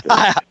can't think.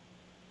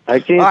 I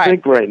can't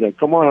think right now.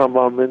 Come on,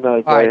 I'm in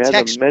a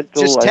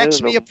just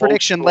text me a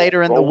prediction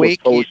later in the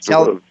week.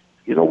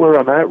 You know where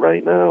I'm at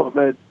right now? I'm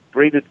at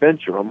Great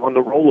Adventure. I'm on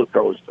the roller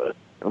coaster.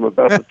 I'm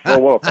about to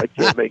throw up. I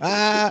can't make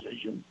a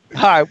decision.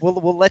 All right,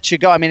 we'll let you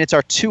go. I mean, it's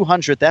our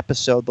 200th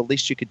episode. The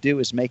least you could do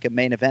is make a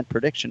main event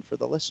prediction for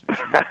the listeners.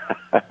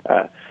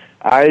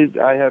 I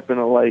happen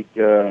to like,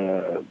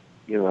 I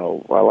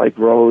like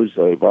Rose.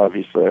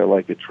 Obviously, I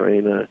like a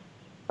trainer.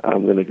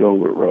 I'm going to go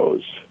with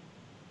Rose.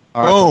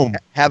 All right. Boom.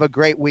 Have a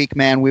great week,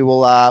 man. We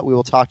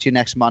will talk to you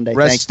next Monday.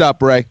 Rest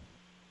up, Ray.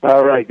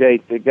 All right,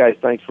 guys.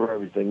 Thanks for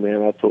everything,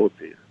 man. I'll talk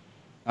to you.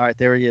 All right,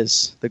 there he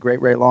is, the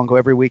great Ray Longo,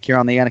 every week here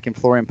on the Anik and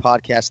Florian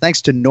podcast.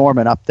 Thanks to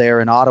Norman up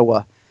there in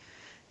Ottawa.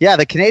 Yeah,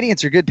 the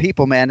Canadians are good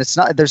people, man.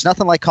 There's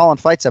nothing like calling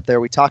fights up there.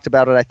 We talked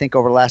about it, I think,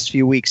 over the last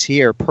few weeks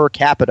here. Per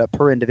capita,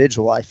 per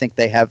individual, I think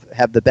they have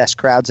the best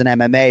crowds in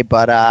MMA.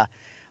 But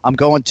I'm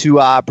going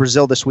to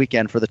Brazil this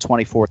weekend for the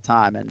 24th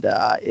time, and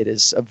it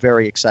is a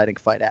very exciting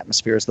fight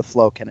atmosphere, as the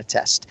Flow can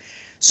attest.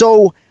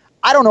 So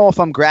I don't know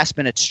if I'm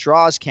grasping at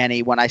straws,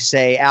 Kenny, when I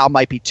say Al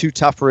might be too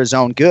tough for his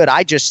own good.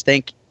 I just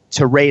think,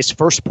 to Ray's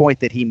first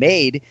point that he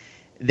made,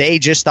 they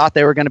just thought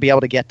they were going to be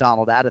able to get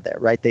Donald out of there,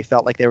 right? They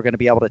felt like they were going to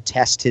be able to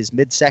test his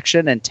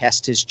midsection and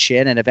test his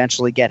chin and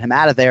eventually get him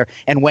out of there.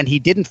 And when he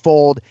didn't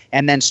fold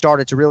and then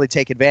started to really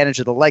take advantage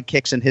of the leg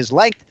kicks and his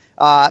length,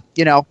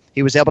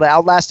 he was able to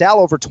outlast Al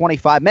over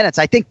 25 minutes.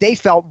 I think they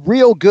felt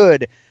real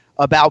good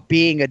about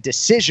being a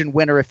decision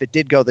winner if it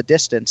did go the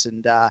distance.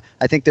 And I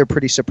think they're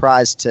pretty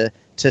surprised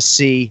to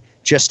see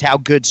just how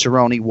good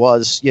Cerrone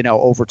was,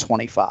 over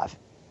 25.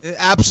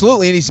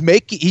 Absolutely, and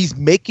he's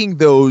making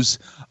those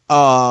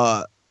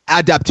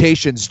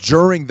adaptations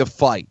during the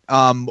fight,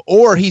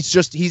 or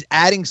he's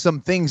adding some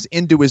things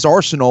into his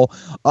arsenal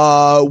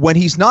when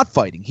he's not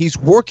fighting. He's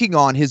working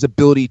on his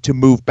ability to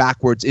move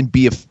backwards and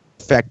be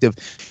effective.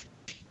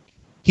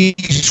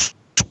 He's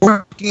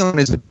working on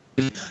his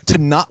ability to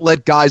not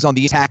let guys on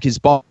the attack his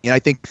body, and I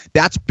think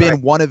that's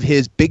been one of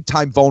his big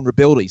time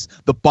vulnerabilities.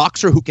 The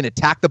boxer who can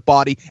attack the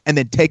body and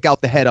then take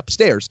out the head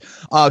upstairs.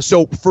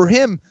 So for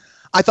him,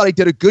 I thought he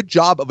did a good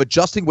job of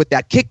adjusting with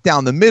that kick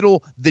down the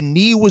middle. The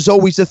knee was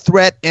always a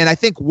threat. And I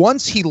think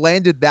once he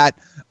landed that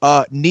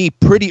knee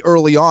pretty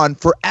early on,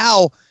 for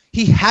Al,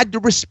 he had to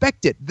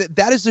respect it.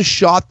 That is a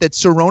shot that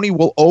Cerrone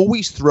will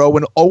always throw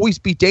and always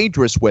be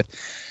dangerous with.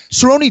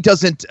 Cerrone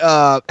doesn't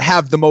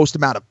have the most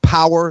amount of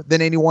power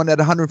than anyone at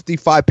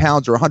 155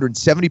 pounds or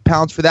 170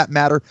 pounds for that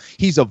matter.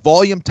 He's a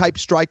volume type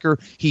striker.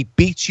 He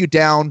beats you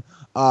down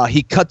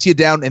He cuts you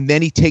down, and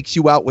then he takes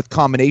you out with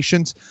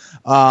combinations.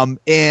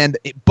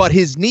 But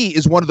his knee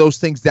is one of those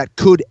things that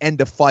could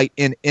end a fight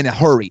in a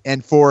hurry.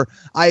 And for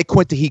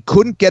Iaquinta, he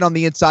couldn't get on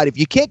the inside. If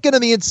you can't get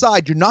on the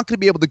inside, you're not going to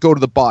be able to go to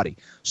the body.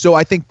 So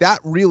I think that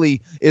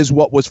really is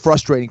what was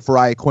frustrating for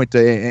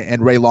Iaquinta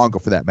and Ray Longo,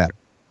 for that matter.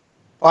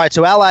 All right,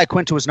 so Al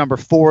Iaquinta was number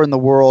 4 in the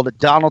world.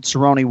 Donald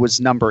Cerrone was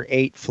number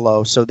 8,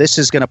 Flo. So this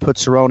is going to put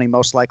Cerrone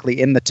most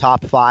likely in the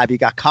top 5. You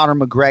got Conor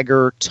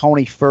McGregor,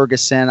 Tony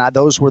Ferguson.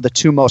 Those were the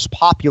 2 most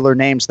popular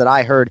names that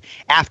I heard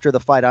after the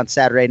fight on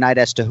Saturday night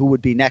as to who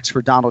would be next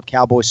for Donald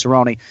Cowboy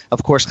Cerrone.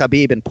 Of course,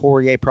 Khabib and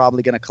Poirier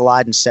probably going to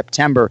collide in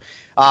September.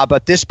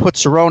 But this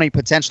puts Cerrone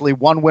potentially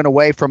 1 win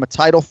away from a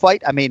title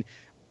fight. I mean,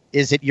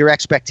 is it your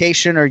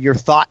expectation or your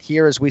thought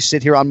here as we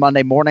sit here on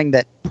Monday morning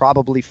that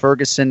probably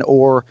Ferguson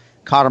or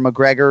Conor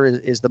McGregor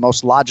is the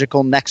most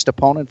logical next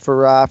opponent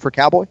for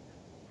Cowboy?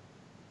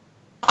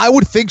 I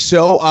would think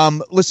so.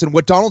 Listen,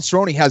 what Donald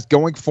Cerrone has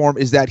going for him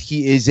is that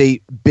he is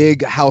a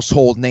big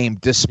household name,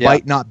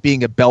 despite not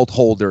being a belt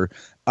holder.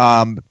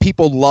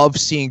 People love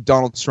seeing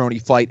Donald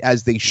Cerrone fight,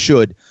 as they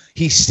should.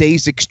 He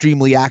stays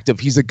extremely active.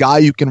 He's a guy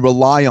you can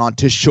rely on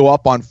to show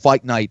up on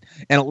fight night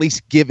and at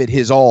least give it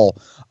his all.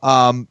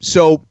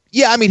 So,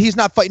 yeah, I mean, he's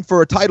not fighting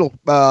for a title,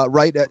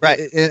 right?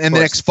 In the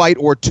next fight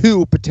or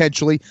 2,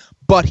 potentially.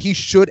 But he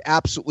should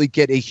absolutely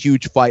get a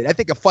huge fight. I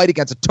think a fight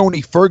against a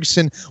Tony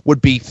Ferguson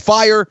would be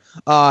fire,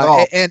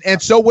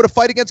 and so would a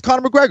fight against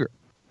Conor McGregor.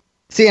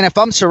 See, and if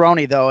I'm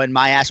Cerrone, though, and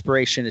my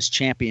aspiration is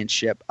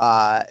championship,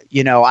 I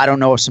don't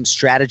know if some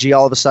strategy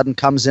all of a sudden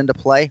comes into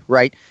play,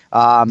 right?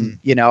 I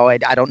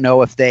don't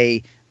know if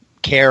they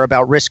care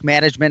about risk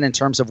management in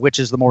terms of which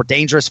is the more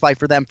dangerous fight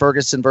for them,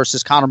 Ferguson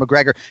versus Conor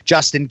McGregor.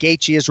 Justin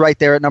Gaethje is right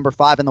there at number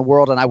 5 in the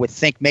world, and I would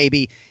think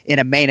maybe in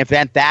a main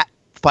event that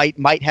fight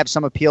might have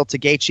some appeal to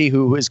Gaethje,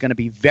 who is going to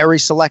be very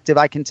selective,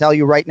 I can tell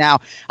you right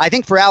now. I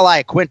think for Al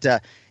Iaquinta,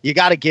 you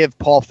got to give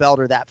Paul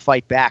Felder that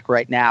fight back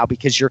right now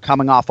because you're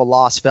coming off a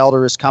loss.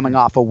 Felder is coming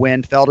off a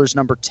win. Felder's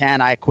number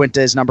 10. Iaquinta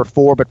is number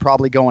 4, but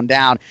probably going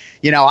down.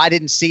 I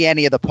didn't see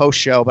any of the post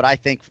show, but I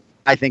think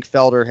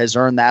Felder has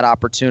earned that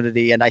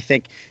opportunity, and I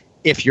think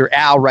if you're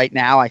Al right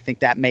now, I think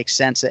that makes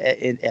sense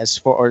as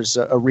far as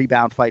a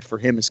rebound fight for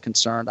him is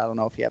concerned. I don't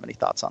know if you have any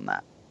thoughts on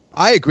that.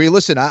 I agree.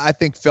 Listen, I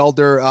think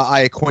Felder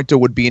Iaquinta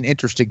would be an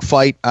interesting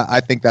fight. I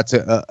think that's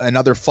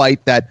another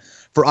fight that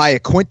for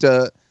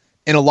Iaquinta,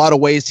 in a lot of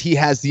ways, he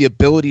has the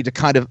ability to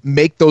kind of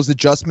make those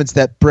adjustments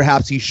that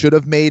perhaps he should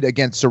have made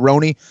against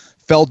Cerrone.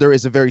 Felder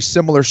is a very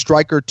similar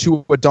striker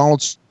to a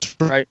Donald.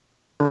 Right.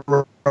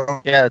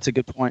 Yeah, that's a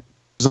good point.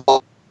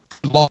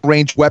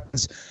 Long-range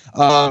weapons.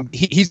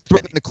 He's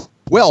threatening the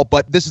well,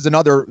 but this is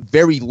another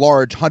very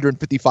large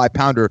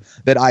 155-pounder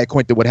that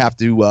Iaquinta would have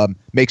to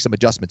make some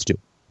adjustments to.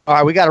 All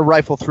right, we got to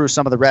rifle through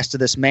some of the rest of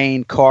this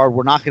main card.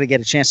 We're not going to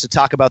get a chance to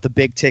talk about the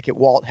big ticket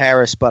Walt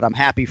Harris, but I'm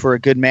happy for a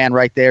good man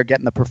right there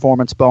getting the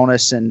performance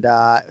bonus and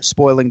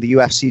spoiling the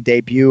UFC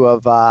debut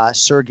of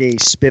Sergey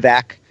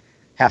Spivak.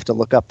 Have to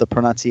look up the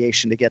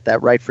pronunciation to get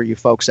that right for you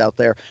folks out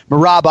there.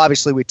 Merab,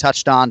 obviously, we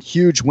touched on.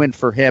 Huge win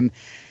for him.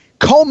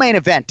 Co-main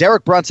event,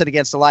 Derek Brunson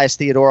against Elias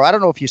Theodorou. I don't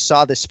know if you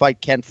saw this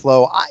fight, Ken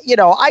Flo.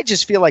 I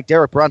just feel like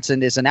Derek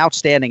Brunson is an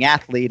outstanding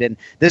athlete, and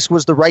this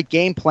was the right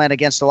game plan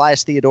against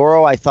Elias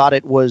Theodorou. I thought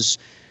it was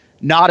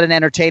not an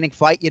entertaining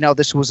fight.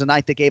 This was a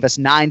night that gave us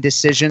 9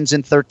 decisions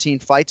in 13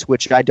 fights,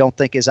 which I don't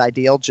think is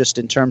ideal just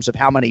in terms of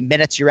how many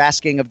minutes you're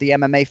asking of the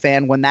MMA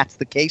fan when that's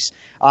the case.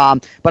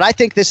 But I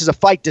think this is a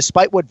fight,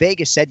 despite what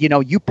Vegas said,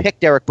 you picked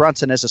Derek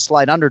Brunson as a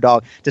slight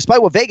underdog.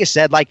 Despite what Vegas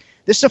said,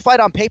 this is a fight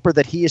on paper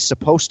that he is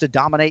supposed to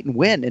dominate and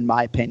win, in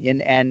my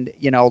opinion. And,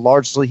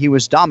 largely he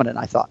was dominant,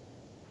 I thought.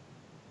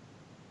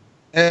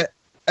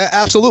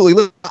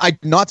 Absolutely. I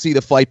did not see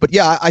the fight, but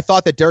yeah, I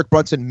thought that Derek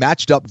Brunson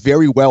matched up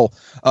very well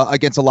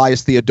against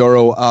Elias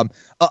Theodorou.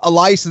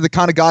 Elias is the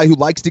kind of guy who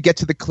likes to get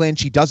to the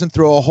clinch. He doesn't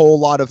throw a whole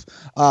lot of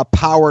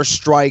power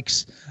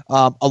strikes.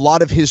 A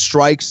lot of his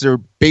strikes are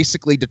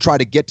basically to try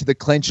to get to the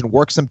clinch and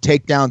work some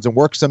takedowns and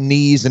work some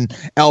knees and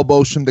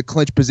elbows from the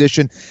clinch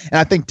position. And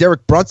I think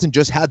Derek Brunson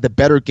just had the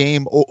better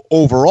game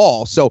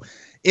overall. So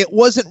it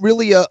wasn't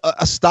really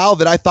a style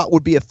that I thought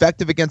would be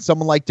effective against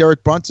someone like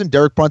Derek Brunson.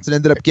 Derek Brunson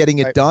ended up getting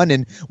it done.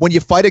 And when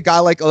you fight a guy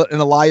like an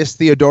Elias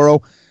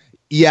Theodorou,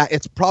 yeah,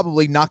 it's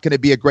probably not going to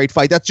be a great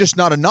fight. That's just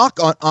not a knock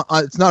on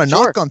it's not a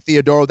knock on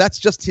Theodorou. That's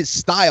just his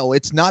style.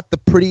 It's not the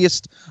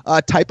prettiest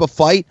type of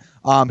fight.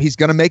 He's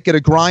going to make it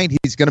a grind.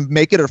 He's going to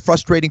make it a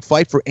frustrating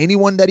fight for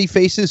anyone that he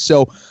faces.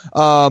 So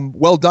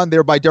well done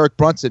there by Derek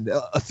Brunson.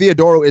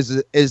 Theodorou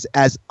is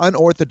as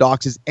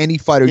unorthodox as any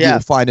fighter you will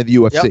find in the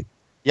UFC.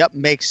 Yep,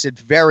 makes it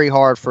very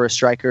hard for a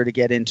striker to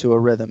get into a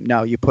rhythm.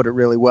 No, you put it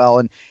really well.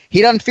 And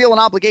he doesn't feel an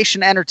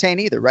obligation to entertain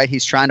either, right?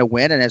 He's trying to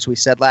win. And as we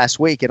said last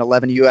week, in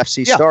 11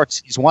 UFC starts,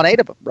 he's won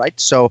 8 of them, right?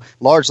 So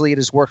largely it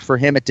has worked for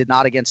him. It did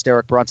not against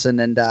Derek Brunson.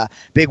 And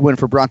big win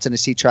for Brunson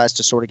as he tries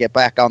to sort of get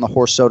back on the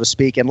horse, so to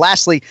speak. And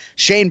lastly,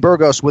 Shane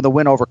Burgos with a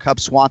win over Cub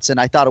Swanson.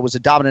 I thought it was a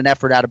dominant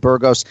effort out of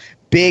Burgos.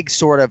 Big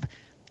sort of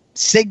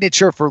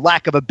signature, for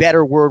lack of a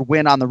better word,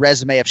 win on the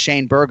resume of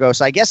Shane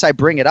Burgos. I guess I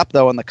bring it up,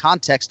 though, in the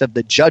context of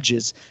the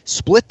judges.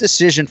 Split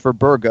decision for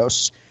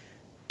Burgos,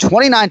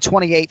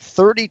 29-28,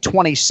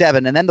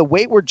 30-27, and then the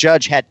wayward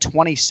judge had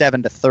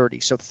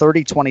 27-30, so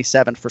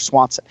 30-27 for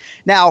Swanson.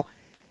 Now,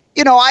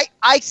 you know,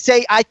 I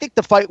think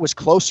the fight was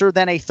closer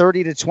than a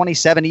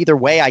 30-27 either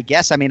way, I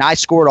guess. I mean, I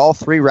scored all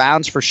 3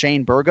 rounds for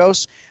Shane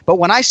Burgos, but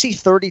when I see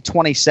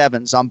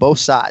 30-27s on both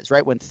sides,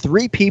 right, when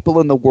 3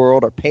 people in the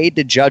world are paid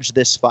to judge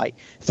this fight,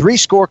 3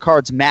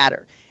 scorecards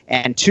matter,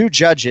 and 2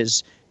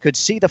 judges could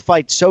see the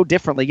fight so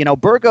differently. You know,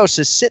 Burgos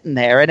is sitting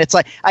there, and it's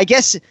like, I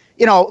guess,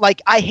 you know,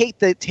 like, I hate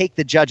to take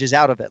the judges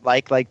out of it.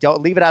 Like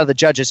don't leave it out of the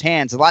judges'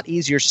 hands. A lot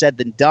easier said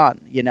than done,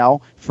 you know,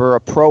 for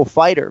a pro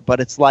fighter. But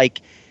it's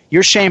like,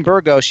 you're Shane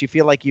Burgos. You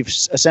feel like you've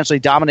essentially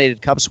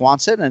dominated Cub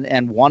Swanson,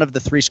 and one of the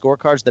 3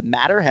 scorecards that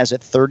matter has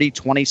it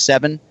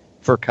 30-27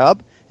 for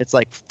Cub. It's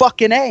like,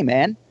 fucking A,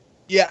 man.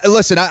 Yeah,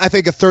 listen, I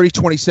think a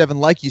 30-27,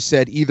 like you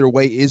said, either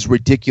way is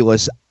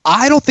ridiculous.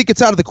 I don't think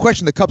it's out of the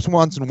question that Cub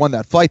Swanson won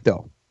that fight,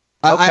 though.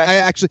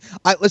 Okay.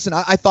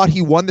 I thought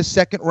he won the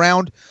second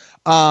round.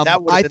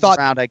 That would have been the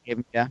round I gave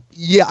him, yeah.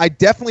 Yeah, I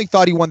definitely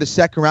thought he won the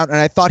second round, and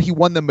I thought he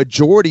won the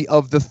majority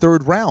of the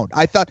third round.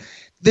 I thought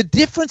the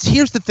difference,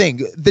 here's the thing,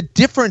 the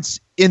difference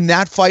in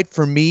that fight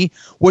for me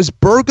was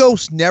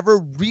Burgos never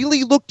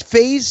really looked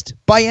phased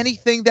by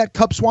anything that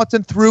Cub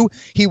Swanson threw.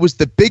 He was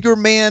the bigger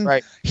man.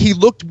 Right. He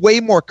looked way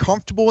more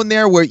comfortable in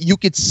there, where you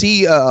could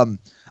see a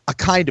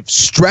kind of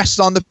stress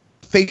on the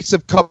face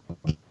of Cub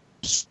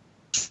Swanson,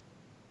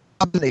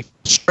 a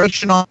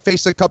frustration on the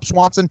face of Cub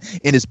Swanson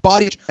in his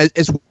body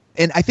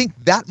and I think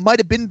that might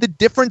have been the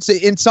difference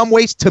in some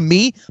ways to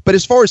me. But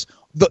as far as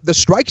the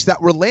strikes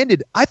that were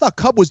landed, I thought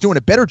Cub was doing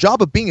a better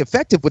job of being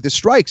effective with his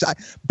strikes.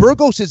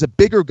 Burgos is a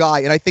bigger guy,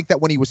 and I think that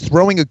when he was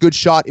throwing a good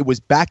shot, it was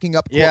backing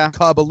up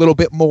Cub a little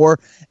bit more,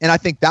 and I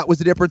think that was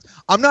the difference.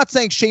 I'm not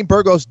saying Shane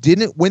Burgos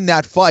didn't win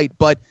that fight,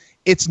 but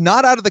it's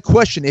not out of the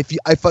question.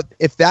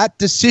 If that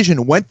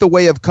decision went the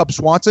way of Cub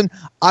Swanson,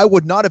 I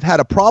would not have had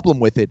a problem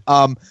with it.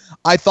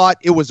 I thought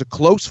it was a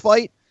close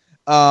fight.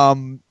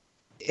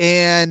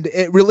 And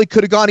it really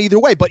could have gone either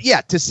way. But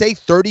yeah, to say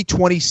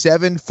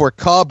 30-27 for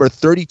Cub or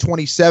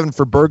 30-27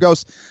 for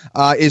Burgos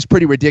is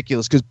pretty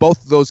ridiculous, because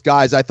both of those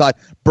guys, I thought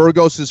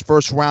Burgos'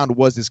 first round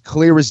was as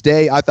clear as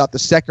day. I thought the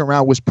second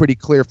round was pretty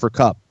clear for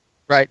Cub.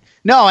 Right.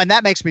 No, and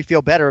that makes me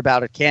feel better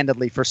about it,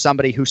 candidly, for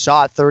somebody who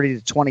saw it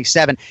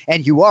 30-27.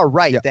 And you are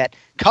right that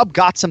Cub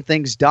got some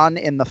things done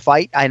in the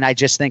fight. And I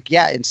just think,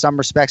 yeah, in some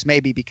respects,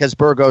 maybe because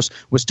Burgos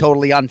was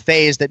totally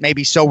unfazed, that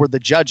maybe so were the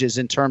judges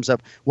in terms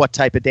of what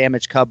type of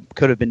damage Cub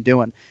could have been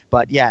doing.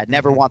 But yeah,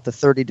 never want the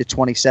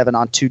 30-27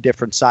 on 2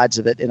 different sides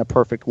of it in a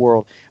perfect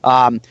world.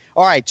 All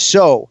right.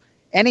 So,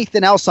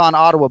 anything else on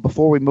Ottawa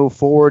before we move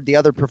forward? The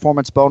other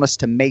performance bonus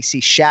to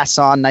Macy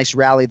Chasson. Nice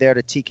rally there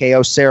to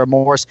TKO Sarah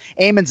Morris.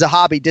 Eamon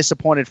Zahabi,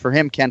 disappointed for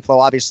him, Ken Flo.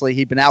 Obviously,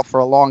 he'd been out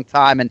for a long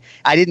time, and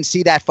I didn't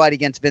see that fight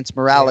against Vince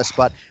Morales,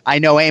 but I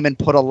know Eamon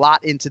put a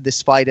lot into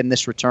this fight and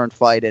this return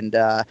fight, and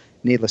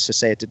needless to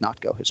say, it did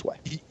not go his way.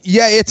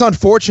 Yeah, it's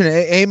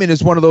unfortunate. Eamon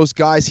is one of those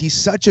guys. He's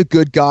such a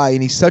good guy,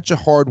 and he's such a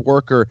hard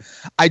worker.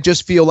 I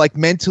just feel like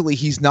mentally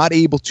he's not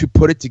able to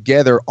put it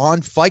together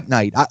on fight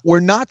night. We're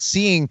not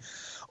seeing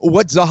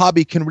what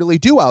Zahabi can really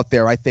do out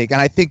there, I think. And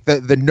I think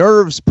that the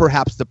nerves,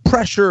 perhaps the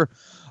pressure,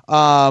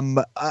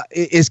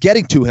 is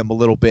getting to him a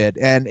little bit.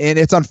 And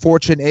it's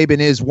unfortunate. Eamon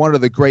is one of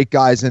the great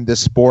guys in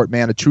this sport,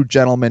 man, a true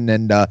gentleman,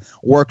 and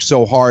works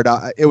so hard.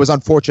 It was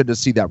unfortunate to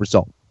see that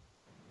result.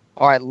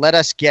 All right, let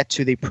us get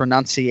to the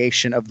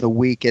pronunciation of the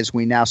week as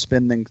we now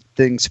spin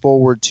things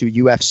forward to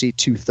UFC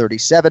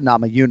 237,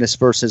 Namajunas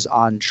versus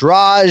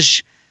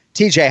Andrade.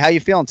 TJ, how you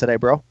feeling today,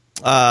 bro?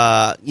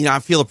 I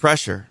feel the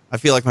pressure. I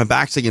feel like my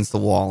back's against the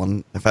wall,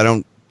 and if I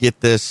don't get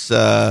this,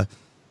 going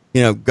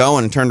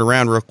and turned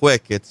around real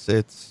quick, it's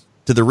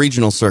to the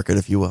regional circuit,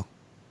 if you will.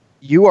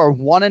 You are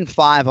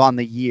 1-5 on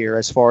the year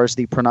as far as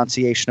the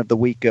pronunciation of the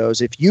week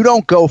goes. If you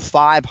don't go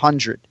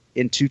 500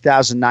 in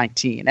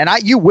 2019, and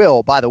you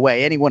will, by the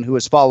way, anyone who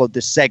has followed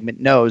this segment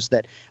knows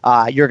that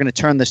you're going to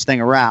turn this thing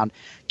around.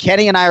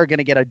 Kenny and I are going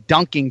to get a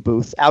dunking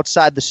booth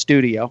outside the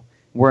studio.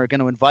 We're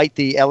going to invite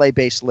the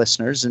LA-based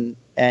listeners, and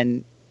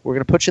we're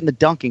going to put you in the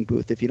dunking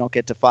booth if you don't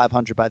get to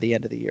 500 by the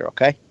end of the year,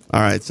 okay? All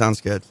right, sounds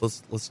good.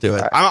 Let's do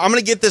it. Right. I'm going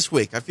to get this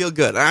week. I feel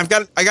good. I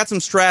got some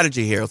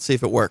strategy here. Let's see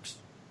if it works.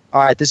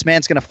 All right, this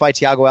man's going to fight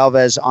Thiago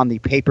Alves on the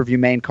pay-per-view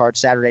main card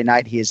Saturday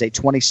night. He is a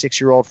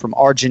 26-year-old from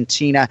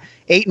Argentina,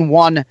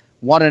 8-1,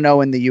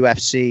 1-0 in the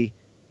UFC.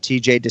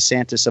 TJ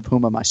DeSantis, of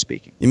whom am I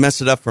speaking? You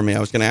messed it up for me. I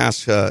was going to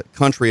ask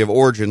country of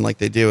origin like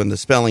they do in the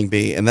spelling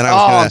bee, and then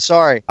I'm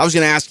sorry. I was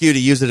going to ask you to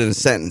use it in a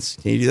sentence.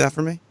 Can you do that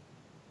for me?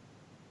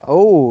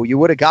 Oh, you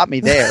would have got me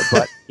there,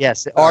 but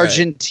yes,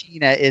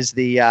 Argentina is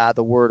the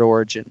word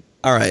origin.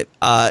 All right.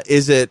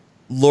 Is it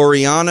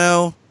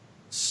Laureano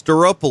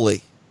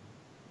Staropoli?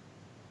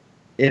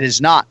 It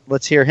is not.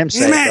 Let's hear him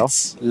say it, though.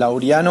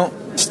 Laureano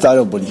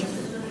Staropoli.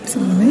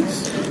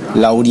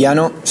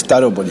 Laureano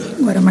Staropoli.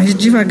 Agora mais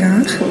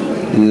devagar.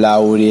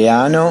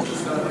 Laureano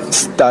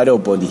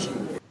Staropoli.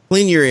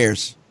 Clean your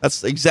ears.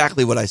 That's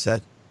exactly what I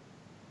said.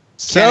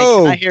 So Kenny,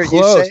 can I hear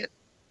close. you say it?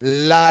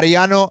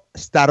 Lariano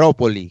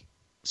Staropoli.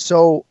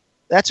 So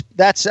that's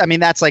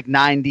like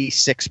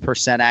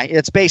 96%.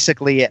 It's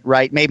basically it,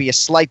 right? Maybe a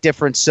slight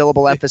different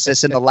syllable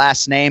emphasis in the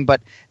last name,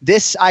 but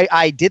this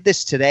I did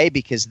this today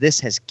because this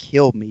has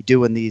killed me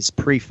doing these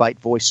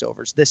pre-fight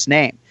voiceovers. This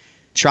name,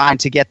 trying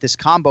to get this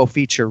combo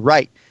feature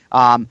right.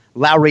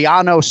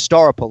 Laureano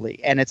Staropoli,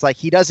 and it's like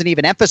he doesn't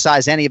even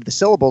emphasize any of the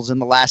syllables in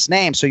the last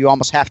name, so you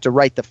almost have to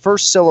write the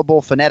first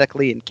syllable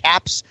phonetically in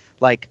caps,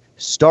 like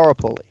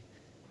Staropoli.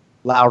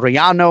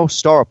 Laureano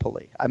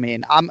Staropoli. I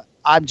mean, I'm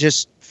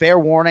just fair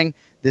warning.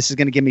 This is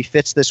going to give me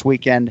fits this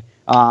weekend.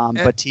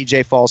 But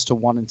TJ falls to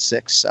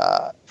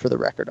 1-6 for the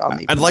record.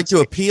 I'd like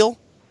to appeal.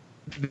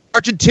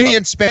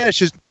 Argentinian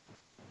Spanish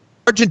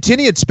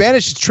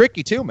is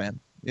tricky too, man.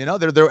 You know,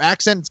 their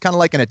accent is kind of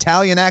like an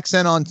Italian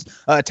accent on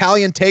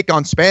Italian take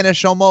on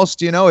Spanish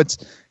almost. You know, it's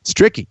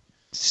tricky.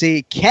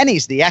 See,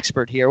 Kenny's the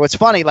expert here. What's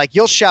funny, like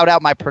you'll shout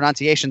out my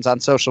pronunciations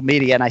on social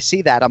media, and I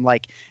see that. I'm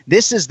like,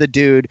 this is the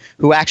dude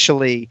who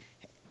actually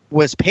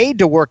was paid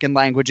to work in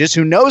languages,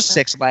 who knows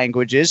 6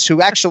 languages, who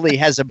actually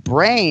has a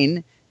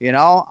brain. You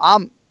know, I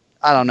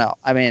don't know.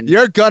 I mean,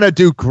 you're gonna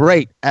do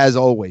great as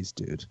always,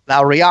 dude.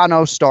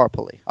 Laureano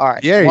Staropoli. All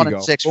right,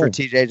 1-6 for Boom.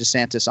 TJ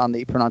DeSantis on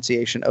the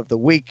pronunciation of the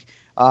week.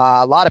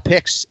 A lot of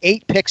picks,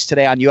 8 picks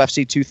today on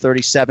UFC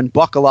 237.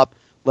 Buckle up.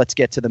 Let's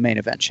get to the main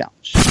event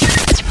challenge.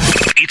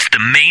 It's the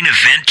main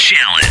event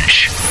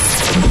challenge.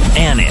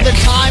 Anik. The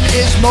time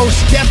is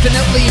most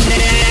definitely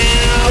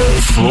now.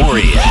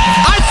 Florian.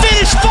 I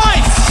finished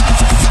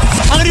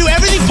fights! I'm going to do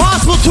everything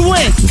possible to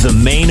win. The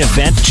main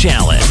event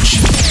challenge.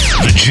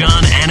 The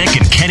John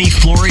Anik and Kenny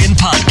Florian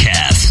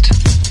podcast.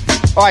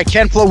 All right,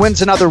 Ken Flo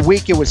wins another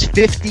week. It was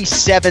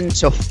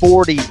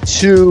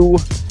 57-42.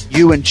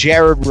 You and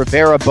Jared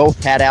Rivera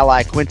both had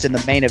Ally Quinton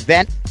the main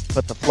event,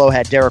 but the Flo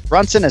had Derek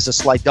Brunson as a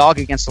slight dog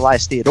against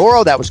Elias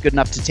Theodoro. That was good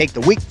enough to take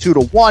the week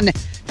 2-1,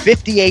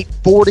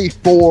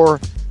 58-44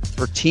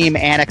 for Team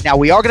Anik. Now,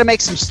 we are going to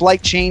make some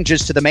slight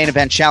changes to the main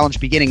event challenge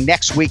beginning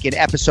next week in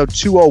episode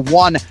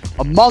 201.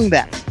 Among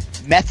them,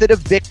 method of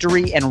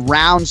victory and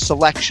round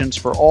selections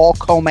for all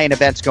co-main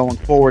events going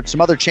forward. Some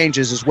other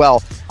changes as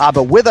well.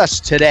 But with us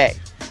today,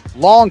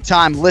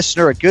 longtime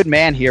listener, a good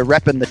man here,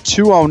 repping the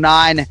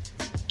 209,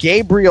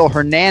 Gabriel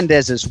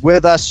Hernandez is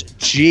with us.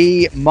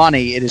 G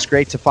Money. It is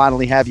great to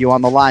finally have you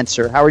on the line,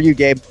 sir. How are you,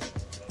 Gabe?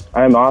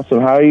 I'm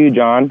awesome. How are you,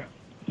 John?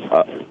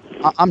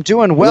 I'm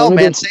doing well,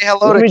 man. Say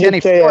hello to Kenny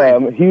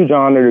Florian. A huge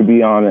honor to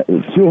be on the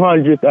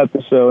 200th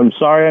episode. I'm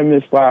sorry I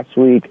missed last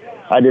week.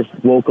 I just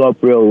woke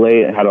up real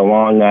late and had a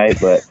long night,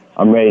 but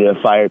I'm ready to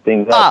fire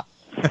things up.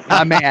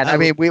 Man. I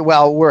mean,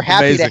 we're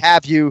happy Amazing. to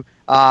have you.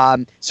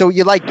 So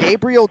you like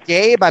Gabriel,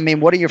 Gabe? I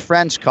mean, what are your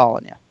friends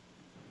calling you?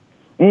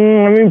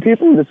 I mean,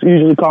 people just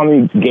usually call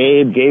me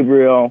Gabe,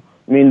 Gabriel.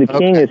 I mean, the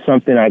King is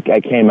something I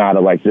came out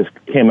of, just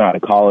came out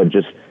of college.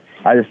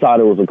 I just thought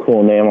it was a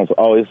cool name. I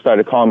always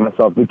started calling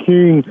myself the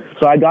King.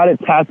 So I got it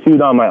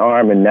tattooed on my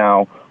arm, and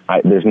now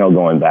there's no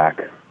going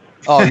back.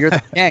 Oh, you're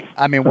the King.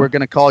 I mean, we're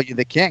going to call you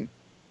the King.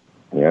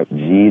 Yep,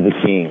 G the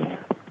King.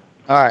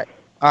 All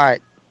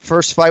right.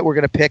 First fight we're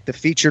going to pick, the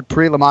featured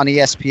prelim on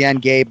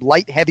ESPN, Gabe.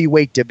 Light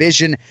heavyweight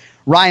division.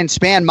 Ryan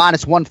Spann,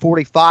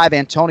 -145.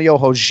 Antonio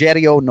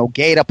Rogerio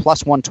Nogueira,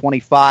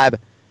 +125.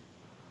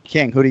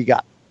 King, who do you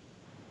got?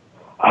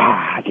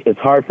 It's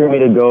hard for me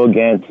to go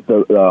against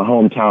the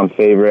hometown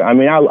favorite. I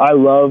mean,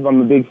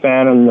 I'm a big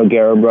fan of the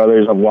Nogueira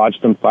brothers. I've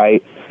watched them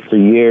fight for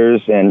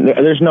years, and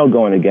there's no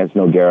going against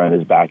Nogueira in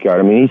his backyard.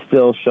 I mean, he's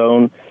still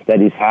shown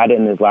that he's had it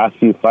in his last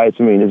few fights.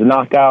 I mean, his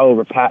knockout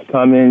over Pat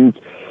Cummins,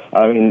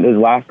 his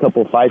last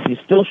couple of fights, he's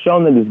still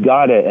shown that he's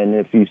got it. And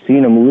if you've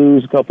seen him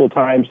lose a couple of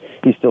times,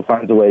 he still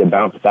finds a way to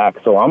bounce back.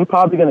 So I'm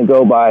probably going to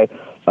go with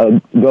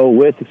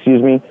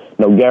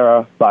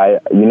Nogueira by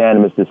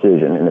unanimous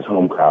decision in his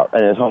home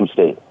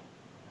state.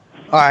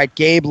 All right,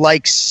 Gabe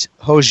likes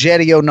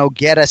Rogerio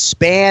Nogueira.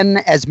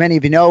 Spann, as many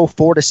of you know,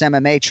 Fortis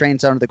MMA,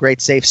 trains under the great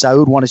Saif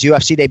Saud, won his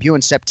UFC debut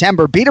in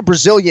September, beat a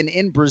Brazilian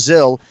in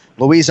Brazil,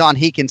 Luis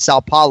Henrique in Sao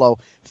Paulo.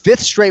 5th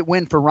straight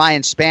win for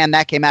Ryan Spann.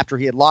 That came after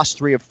he had lost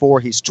 3 of 4.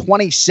 He's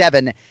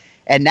 27,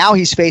 and now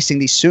he's facing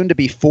the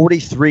soon-to-be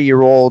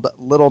 43-year-old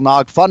Little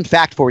Nog. Fun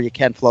fact for you,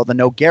 Ken Flo, the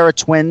Nogueira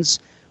twins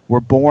were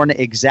born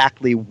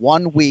exactly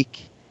 1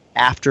 week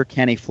after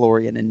Kenny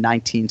Florian in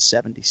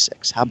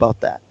 1976. How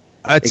about that?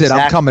 That's it.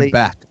 I'm coming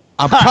back.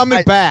 I'm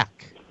coming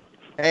back.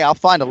 Hey, I'll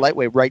find a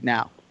lightweight right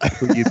now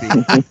who you beat.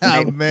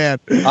 Oh, man.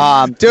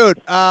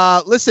 Dude,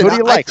 listen. Who do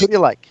you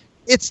like?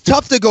 It's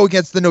tough to go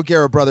against the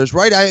Nogueira brothers,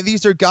 right?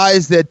 These are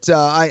guys that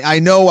I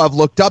know I've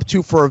looked up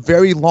to for a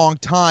very long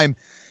time.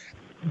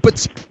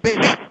 But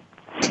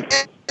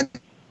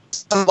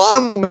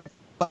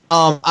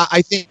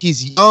I think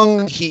he's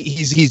young.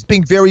 He's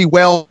being very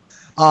well.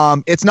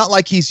 It's not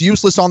like he's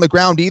useless on the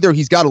ground either.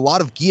 He's got a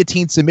lot of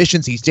guillotine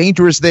submissions. He's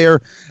dangerous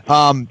there.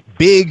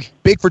 Big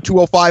for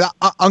 205.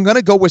 I'm going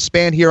to go with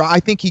Spann here. I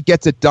think he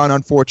gets it done,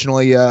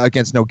 unfortunately,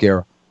 against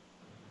Nogueira.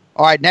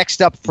 All right,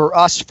 next up for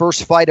us,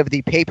 first fight of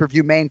the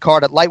pay-per-view main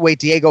card at lightweight,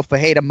 Diego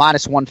Ferreira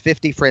minus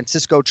 150.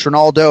 Francisco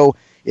Trinaldo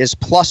is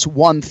plus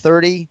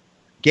 130.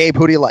 Gabe,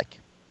 who do you like?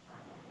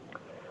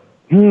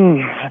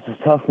 That's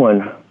a tough one.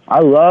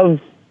 I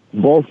love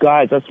both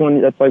guys. That's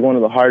like one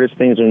of the hardest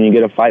things when you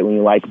get a fight when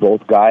you like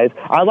both guys.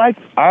 I'm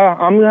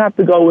gonna have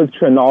to go with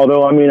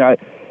Trinaldo. I mean,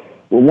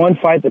 one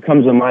fight that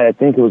comes to mind, I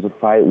think it was a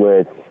fight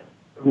with,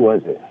 who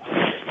was it?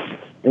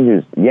 I think it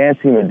was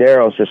Yancy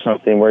Medeiros or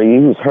something, where he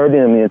was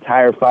hurting him the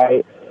entire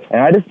fight.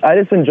 And I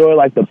just enjoy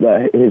like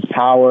his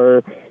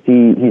power.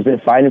 He's been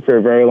fighting for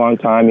a very long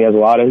time. He has a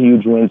lot of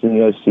huge wins in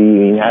the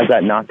UFC. He has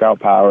that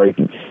knockout power. He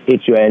can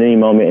hit you at any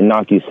moment and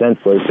knock you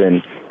senseless.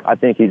 And I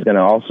think he's going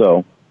to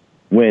also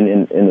win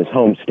in his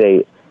home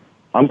state.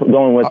 I'm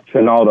going with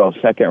Trinaldo,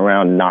 second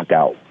round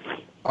knockout.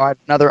 All right,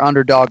 another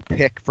underdog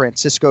pick,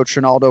 Francisco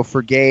Trinaldo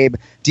for Gabe.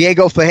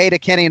 Diego Ferreira,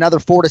 Kenny, another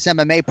Fortis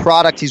MMA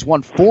product. He's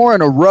won 4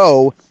 in a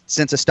row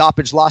since a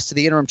stoppage loss to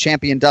the interim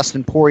champion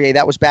Dustin Poirier.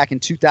 That was back in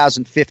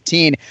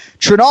 2015.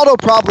 Trinaldo,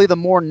 probably the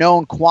more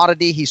known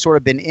quantity. He's sort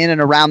of been in and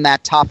around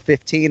that top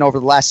 15 over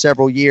the last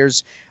several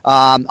years.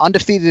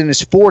 Undefeated in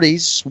his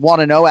 40s,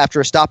 1-0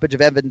 after a stoppage of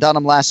Evan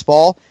Dunham last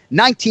fall.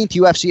 19th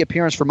UFC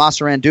appearance for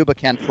Masaran Duba,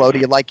 Ken Flo. Do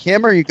you like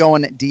him, or are you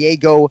going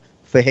Diego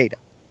Ferreira?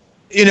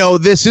 You know,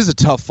 this is a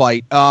tough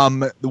fight.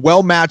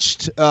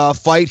 Well-matched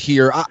fight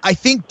here. I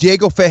think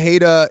Diego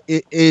Ferreira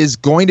is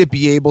going to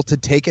be able to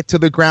take it to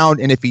the ground,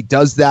 and if he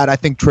does that, I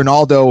think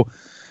Trinaldo,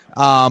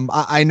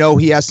 I know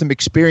he has some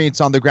experience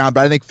on the ground,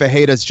 but I think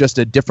Ferreira is just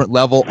a different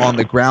level on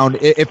the ground.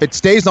 If it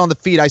stays on the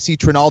feet, I see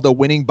Trinaldo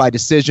winning by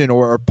decision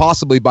or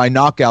possibly by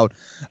knockout.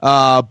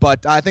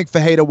 But I think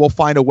Ferreira will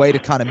find a way to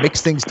kind of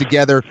mix things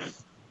together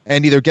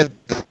and either get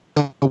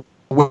the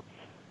win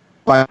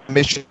by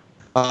mission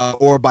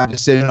or by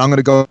decision. I'm going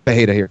to go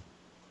Ferreira here.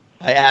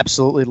 I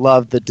absolutely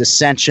love the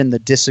dissension, the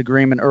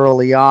disagreement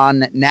early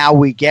on. Now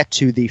we get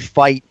to the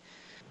fight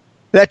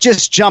that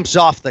just jumps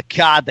off the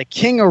card. The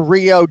King of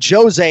Rio,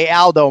 Jose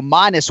Aldo,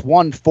 minus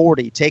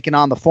 140, taking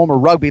on the former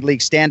rugby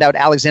league standout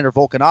Alexander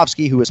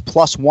Volkanovski, who is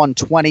plus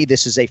 120.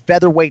 This is a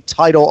featherweight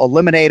title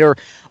eliminator.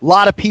 A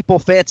lot of people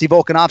fancy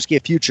Volkanovski a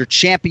future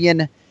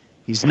champion.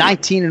 He's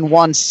 19-1,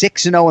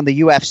 6-0 in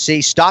the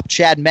UFC. Stopped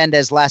Chad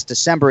Mendes last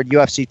December at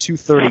UFC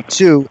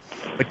 232.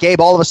 But Gabe,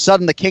 all of a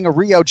sudden, the King of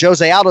Rio,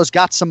 Jose Aldo's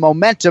got some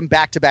momentum.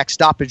 Back-to-back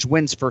stoppage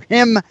wins for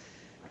him.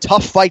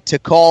 Tough fight to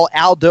call.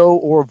 Aldo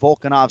or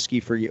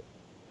Volkanovski for you?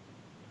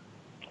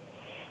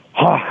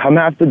 I'm going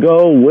to have to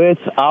go with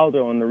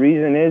Aldo, and the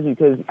reason is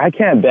because I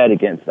can't bet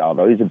against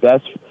Aldo. He's the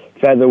best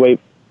featherweight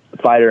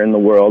fighter in the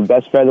world,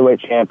 best featherweight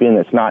champion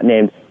that's not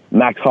named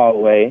Max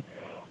Holloway.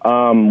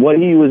 What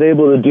he was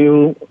able to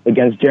do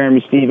against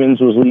Jeremy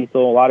Stevens was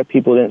lethal. A lot of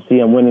people didn't see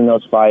him winning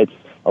those fights.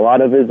 A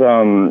lot of his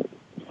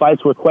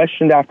fights were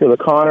questioned after the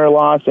Conor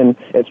loss, and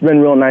it's been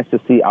real nice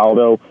to see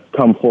Aldo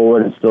come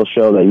forward and still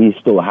show that he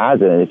still has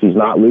it. And if he's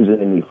not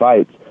losing any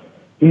fights,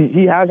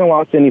 he hasn't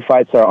lost any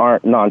fights that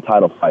aren't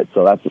non-title fights.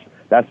 So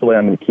that's the way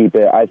I'm going to keep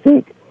it. I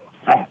think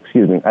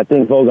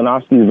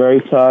Volkanovski is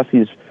very tough.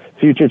 He's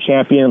future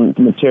champion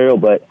material,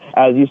 but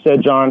as you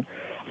said, John,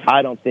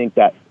 I don't think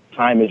that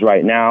time is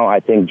right now.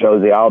 I think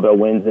Jose Aldo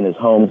wins in his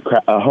home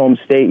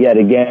state yet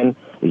again.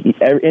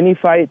 Any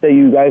fight that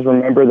you guys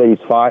remember that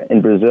he's fought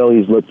in Brazil,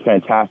 he's looked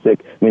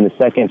fantastic. I mean, the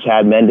second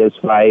Chad Mendes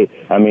fight,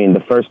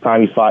 the first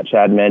time he fought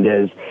Chad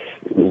Mendes,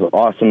 it was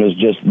awesome. It was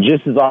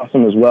just as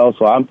awesome as well.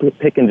 So I'm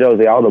picking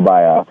Jose Aldo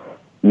by a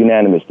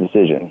unanimous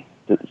decision,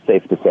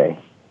 safe to say.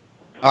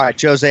 All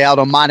right, Jose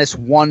Aldo, minus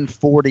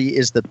 140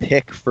 is the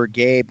pick for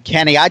Gabe.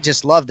 Kenny, I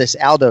just love this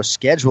Aldo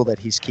schedule that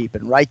he's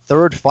keeping, right?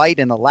 Third fight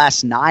in the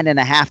last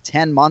 9.5,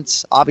 10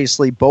 months.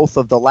 Obviously, both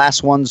of the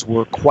last ones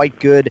were quite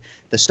good.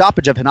 The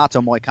stoppage of Renato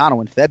Moicano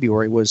in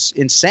February was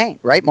insane,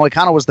 right?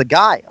 Moicano was the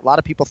guy. A lot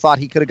of people thought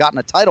he could have gotten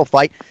a title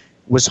fight.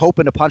 Was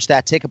hoping to punch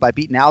that ticket by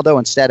beating Aldo.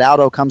 Instead,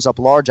 Aldo comes up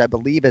large, I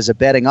believe, as a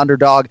betting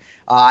underdog.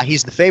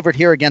 He's the favorite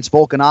here against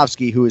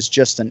Volkanovski, who is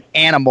just an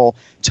animal.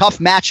 Tough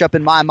matchup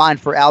in my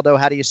mind for Aldo.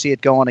 How do you see it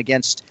going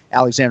against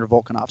Alexander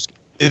Volkanovski?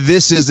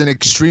 This is an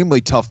extremely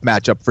tough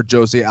matchup for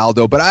Jose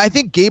Aldo, but I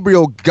think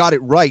Gabriel got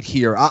it right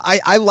here.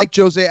 I like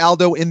Jose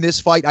Aldo in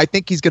this fight. I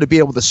think he's going to be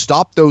able to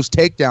stop those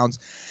takedowns.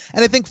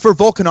 And I think for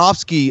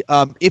Volkanovski,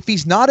 if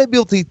he's not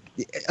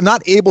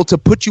able to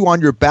put you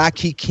on your back,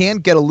 he can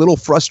get a little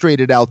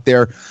frustrated out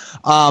there.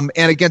 And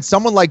against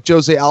someone like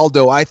Jose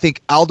Aldo, I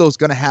think Aldo's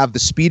going to have the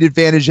speed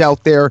advantage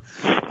out there.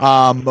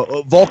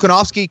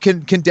 Volkanovski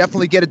can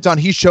definitely get it done.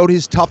 He showed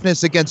his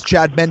toughness against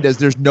Chad Mendes.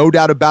 There's no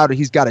doubt about it.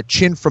 He's got a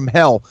chin from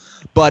hell.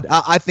 But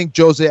I think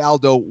Jose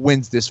Aldo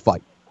wins this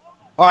fight.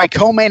 All right,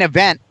 co-main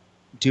event.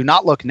 Do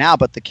not look now,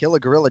 but the Killer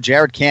Gorilla,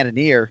 Jared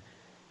Cannonier,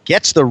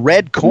 gets the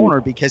red corner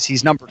because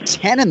he's number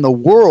 10 in the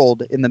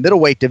world in the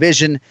middleweight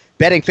division.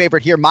 Betting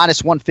favorite here,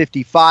 minus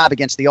 155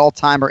 against the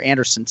all-timer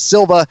Anderson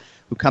Silva,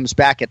 who comes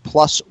back at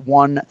plus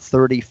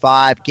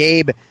 135.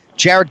 Gabe,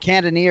 Jared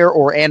Cannonier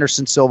or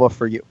Anderson Silva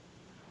for you?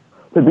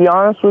 To be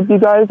honest with you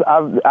guys,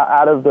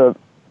 out of the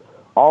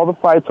all the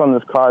fights on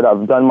this card,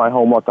 I've done my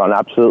homework on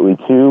absolutely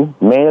 2.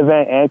 Main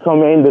event and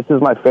co-main, this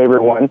is my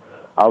favorite one.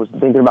 I was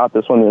thinking about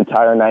this one the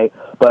entire night,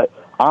 but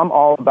I'm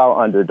all about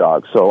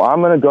underdogs. So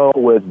I'm going to go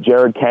with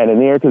Jared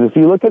Cannonier, because if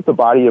you look at the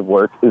body of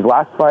work, his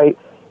last fight,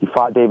 he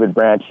fought David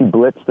Branch. He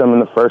blitzed him in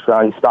the first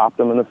round. He stopped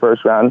him in the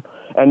first round.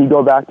 And you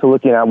go back to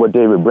looking at what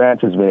David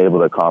Branch has been able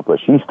to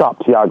accomplish. He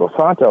stopped Thiago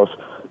Santos,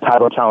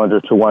 title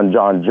challenger to one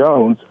John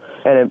Jones.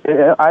 And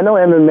I know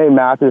MMA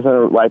math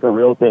isn't like a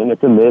real thing.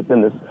 It's a myth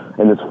in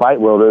this fight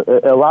world.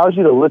 It allows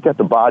you to look at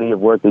the body of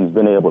work that he's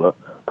been able to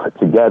put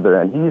together.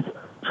 And he's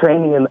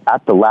training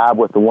at the lab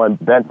with the one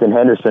Benson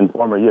Henderson,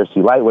 former UFC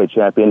lightweight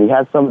champion. He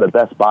has some of the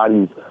best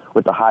bodies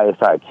with the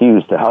highest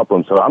IQs to help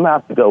him. So I'm going to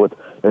have to go with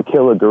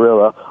Killer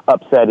Gorilla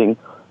upsetting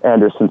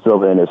Anderson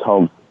Silva in his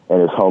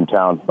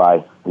hometown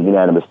by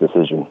unanimous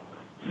decision.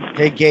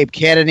 Hey, Gabe,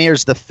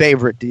 Cannonier's the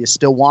favorite. Do you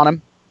still want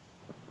him?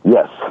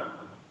 Yes.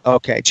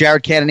 Okay,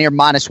 Jared Cannonier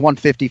minus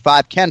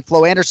 155. Ken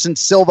Flo, Anderson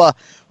Silva,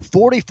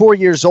 44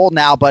 years old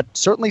now, but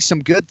certainly some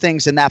good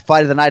things in that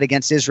fight of the night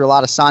against Israel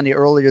Adesanya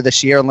earlier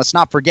this year. And let's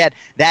not forget,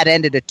 that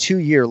ended a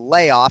 2-year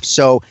layoff.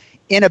 So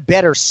in a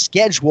better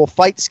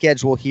fight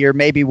schedule here,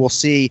 maybe we'll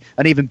see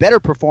an even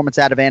better performance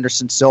out of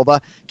Anderson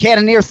Silva.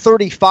 Cannonier,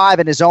 35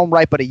 in his own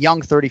right, but a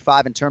young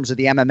 35 in terms of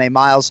the MMA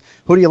miles.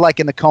 Who do you like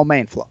in the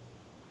co-main, Flo?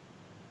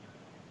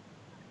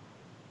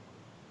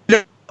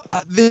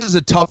 This is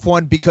a tough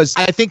one because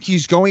I think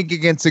he's going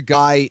against a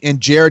guy in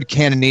Jared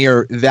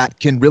Cannonier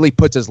that can really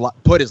put his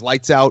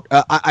lights out.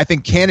 I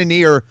think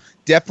Cannonier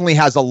definitely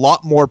has a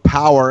lot more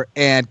power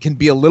and can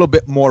be a little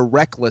bit more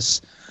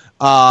reckless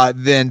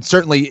than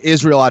certainly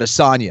Israel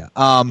Adesanya.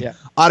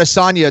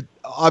 Adesanya,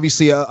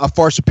 obviously a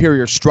far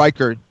superior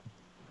striker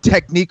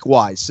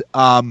technique-wise,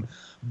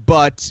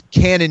 but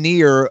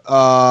Cannonier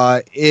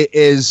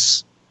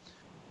is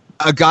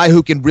a guy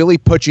who can really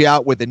put you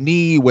out with a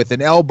knee, with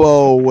an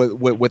elbow,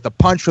 with a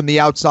punch from the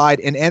outside.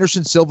 And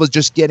Anderson Silva's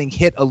just getting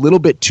hit a little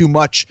bit too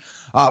much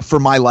for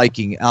my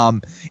liking.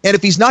 And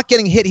if he's not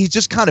getting hit, he's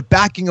just kind of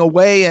backing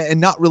away and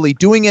not really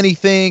doing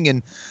anything.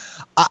 And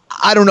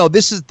I don't know.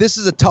 This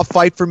is a tough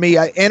fight for me.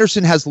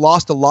 Anderson has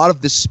lost a lot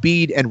of the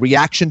speed and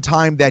reaction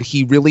time that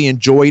he really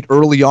enjoyed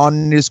early on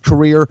in his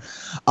career,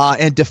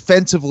 and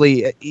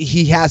defensively,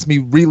 he has me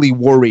really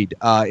worried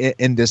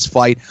in this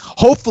fight.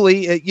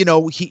 Hopefully,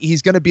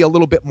 he's going to be a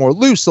little bit more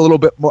loose, a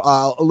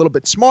little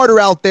bit smarter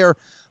out there.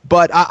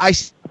 But I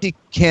see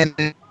Ken.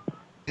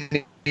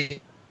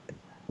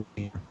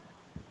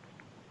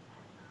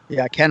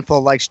 Yeah, Ken Flo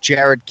likes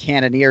Jared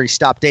Cannonier. He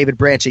stopped David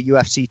Branch at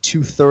UFC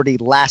 230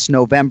 last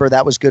November.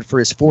 That was good for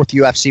his 4th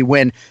UFC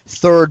win,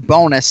 3rd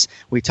bonus.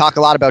 We talk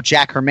a lot about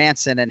Jack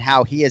Hermanson and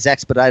how he has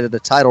expedited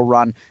the title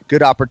run.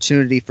 Good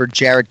opportunity for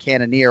Jared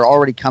Cannonier,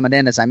 already coming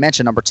in, as I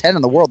mentioned, number 10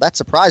 in the world. That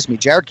surprised me.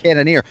 Jared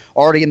Cannonier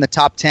already in the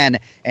top 10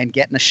 and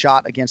getting a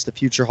shot against the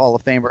future Hall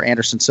of Famer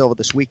Anderson Silva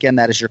this weekend.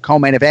 That is your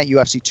co-main event,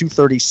 UFC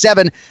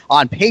 237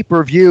 on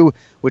pay-per-view,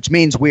 which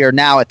means we are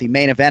now at the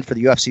main event for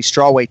the UFC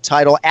strawweight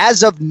title.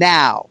 As of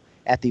now,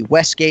 at the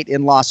Westgate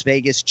in Las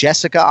Vegas,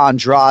 Jessica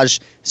Andrade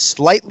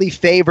slightly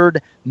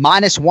favored,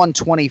 minus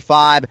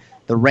 125.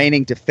 The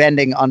reigning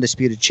defending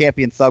undisputed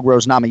champion Thug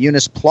Rose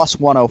Namajunas plus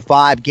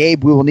 105.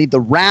 Gabe, we will need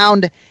the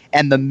round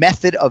and the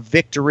method of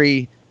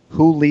victory.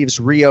 Who leaves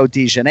Rio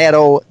de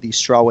Janeiro, the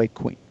strawweight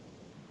queen?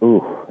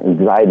 Ooh,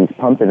 anxiety's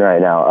pumping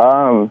right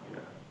now.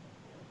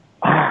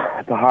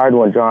 It's a hard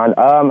one, John.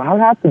 I'll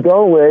have to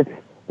go with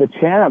the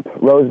champ,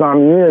 Rose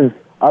Namajunas,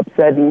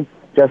 upsetting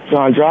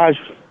Jessica Andrade.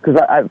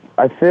 Because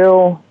I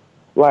feel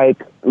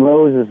like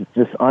Rose is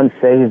just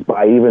unfazed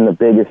by even the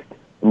biggest,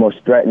 most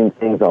threatening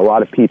things that a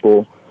lot of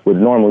people would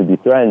normally be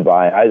threatened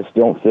by. I just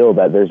don't feel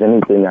that there's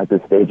anything at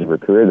this stage of her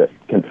career that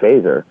can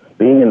faze her.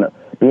 Being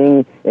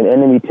in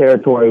enemy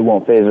territory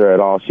won't faze her at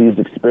all. She's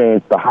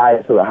experienced the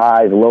highest of the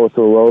highs, the lowest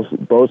of the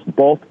lows,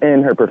 both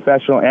in her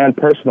professional and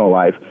personal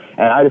life.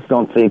 And I just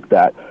don't think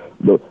that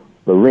the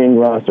ring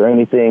rust or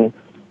anything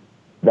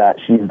that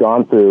she's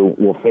gone through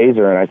will phase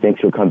her, and I think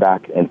she'll come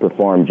back and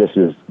perform just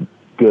as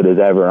good as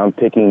ever. I'm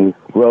picking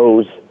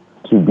Rose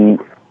to beat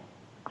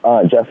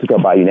Jessica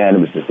by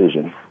unanimous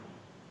decision.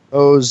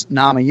 Rose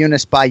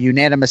Namajunas by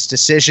unanimous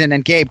decision.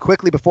 And Gabe,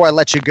 quickly before I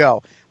let you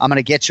go, I'm going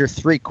to get your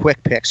 3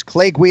 quick picks.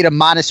 Clay Guida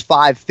minus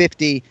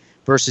 550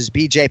 versus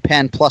BJ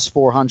Penn plus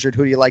 400.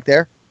 Who do you like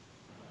there?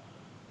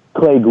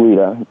 Clay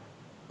Guida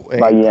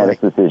by unanimous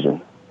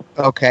decision.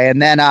 Okay, and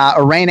then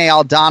Irene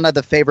Aldana,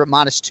 the favorite,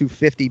 minus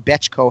 250.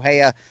 Betch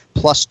Kohea,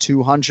 plus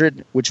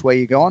 200. Which way are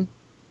you going?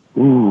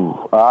 Ooh,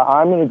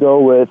 I'm going to go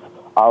with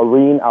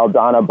Irene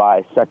Aldana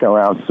by 2nd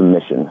round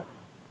submission.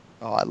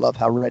 Oh, I love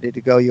how ready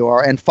to go you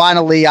are. And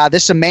finally,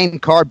 this is a main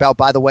card bout,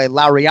 by the way.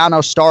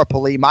 Laureano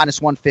Starpoli,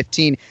 minus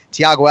 115.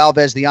 Thiago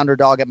Alves, the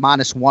underdog, at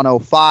minus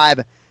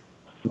 105.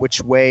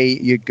 Which way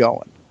you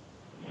going?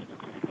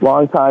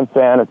 Longtime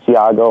fan of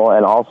Thiago,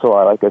 and also,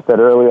 like I said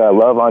earlier, I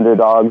love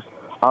underdogs.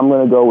 I'm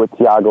going to go with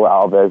Thiago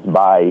Alves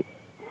by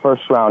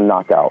 1st round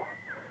knockout.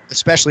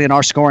 Especially in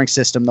our scoring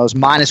system, those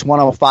minus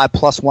 105,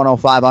 plus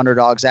 105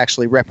 underdogs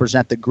actually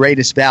represent the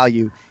greatest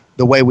value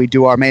the way we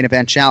do our main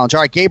event challenge.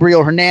 All right,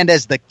 Gabriel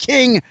Hernandez, the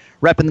king,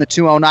 repping the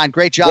 209.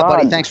 Great job,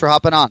 buddy. Thanks for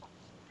hopping on.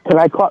 Can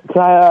I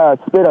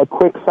spit a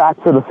quick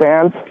fact for the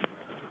fans?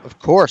 Of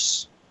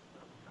course.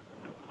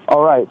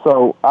 All right,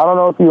 so I don't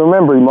know if you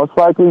remember, most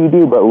likely you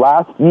do, but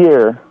last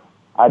year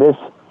I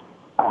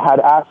had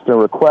asked a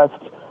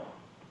request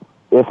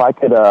if I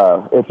could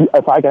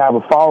if I could have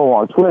a follow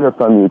on Twitter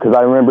from you, because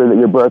I remember that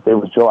your birthday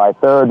was July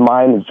 3rd,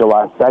 mine is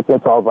July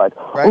 2nd, so I was like,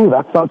 ooh,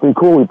 that's something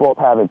cool we both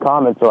have in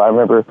common. So I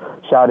remember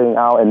shouting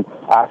out and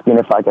asking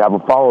if I could have a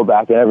follow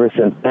back, and ever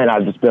since then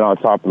I've just been on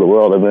top of the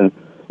world. I've been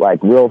like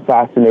real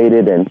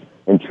fascinated and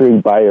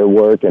intrigued by your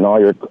work and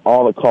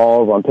all the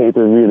calls on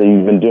pay-per-view that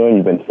you've been doing.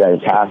 You've been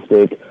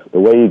fantastic. The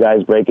way you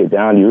guys break it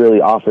down, you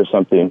really offer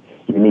something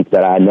unique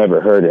that I had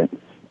never heard in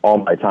all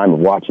my time of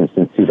watching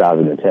since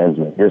 2010.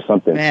 Man, you're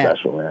something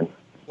special, man.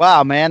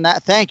 Wow, man!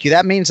 Thank you.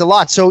 That means a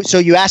lot. So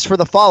you asked for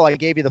the follow. I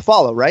gave you the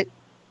follow, right?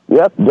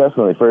 Yep,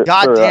 definitely. For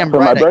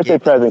my birthday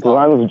present, because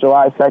mine was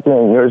July 2nd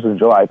and yours was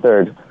July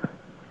 3rd.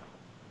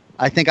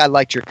 I think I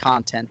liked your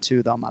content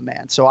too, though, my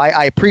man. So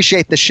I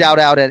appreciate the shout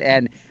out,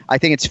 and I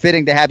think it's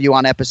fitting to have you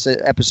on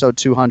episode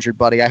 200,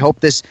 buddy. I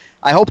hope this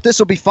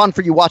will be fun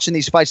for you watching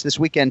these fights this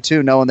weekend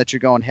too, knowing that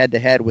you're going head to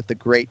head with the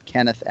great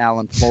Kenneth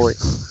Allen Flory.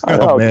 I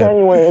know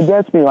Kenny went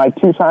against me like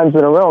 2 times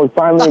in a row. We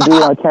finally beat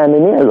on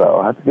Cannonier,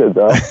 though. That's good,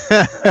 though.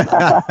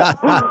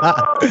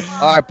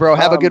 All right, bro.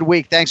 Have a good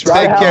week. Thanks for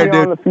taking care,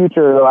 dude. In the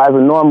future, though, as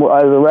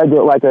a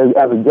regular,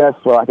 as a guest,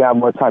 so I can have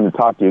more time to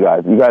talk to you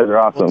guys. You guys are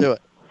awesome.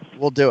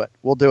 We'll do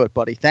it,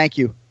 buddy. Thank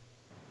you.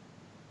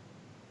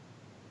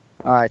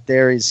 All right,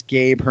 there is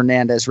Gabe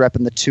Hernandez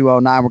repping the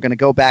 209. We're going to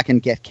go back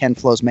and get Ken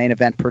Flo's main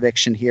event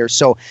prediction here.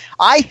 So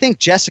I think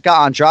Jessica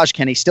Andrade,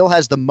 Kenny, still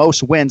has the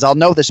most wins. I'll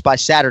know this by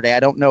Saturday. I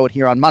don't know it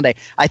here on Monday.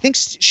 I think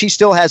she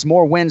still has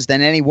more wins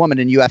than any woman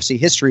in UFC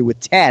history with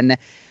 10.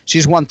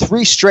 She's won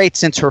 3 straight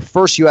since her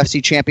first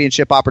UFC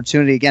championship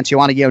opportunity against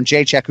Joanna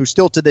Jędrzejczyk, who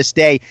still to this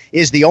day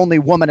is the only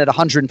woman at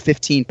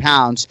 115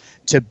 pounds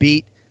to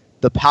beat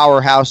the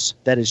powerhouse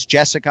that is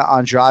Jessica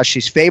Andrade.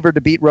 She's favored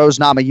to beat Rose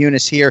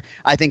Namajunas here.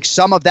 I think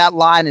some of that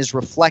line is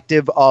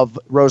reflective of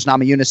Rose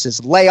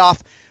Namajunas'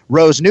 layoff.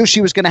 Rose knew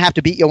she was going to have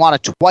to beat Joanna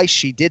twice.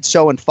 She did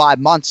so in 5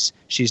 months.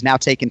 She's now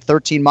taken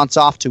 13 months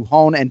off to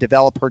hone and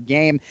develop her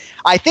game.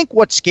 I think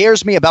what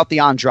scares me about the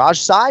Andrade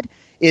side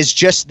is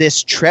just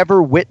this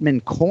Trevor Whitman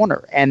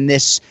corner and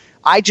this.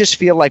 I just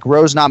feel like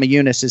Rose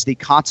Namajunas is the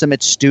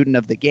consummate student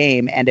of the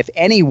game, and if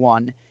any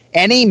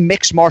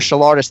mixed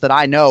martial artist that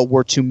I know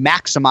were to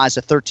maximize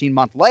a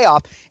 13-month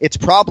layoff, it's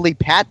probably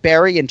Pat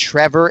Barry and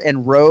Trevor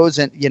and Rose,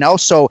 and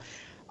so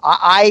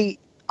I'm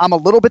a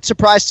little bit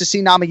surprised to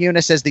see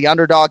Namajunas as the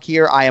underdog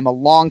here. I am a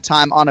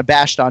longtime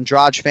unabashed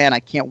Andrade fan.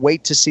 I can't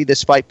wait to see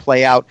this fight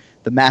play out.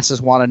 The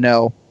masses want to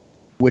know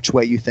which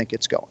way you think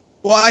it's going.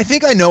 Well, I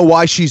think I know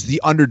why she's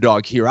the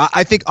underdog here.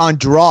 I think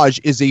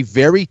Andrade is a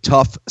very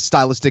tough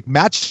stylistic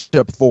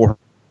matchup for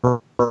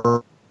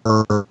her.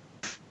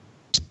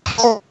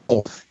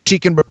 She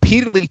can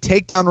repeatedly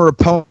take down her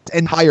opponent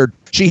and higher.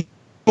 She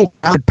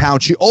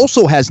pound. She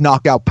also has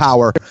knockout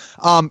power,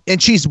 and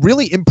she's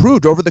really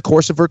improved over the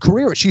course of her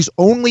career. She's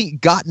only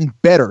gotten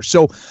better.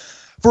 So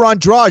for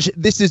Andrade,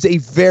 this is a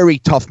very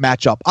tough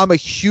matchup. I'm a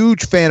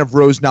huge fan of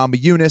Rose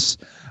Namajunas,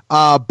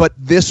 but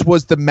this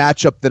was the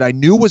matchup that I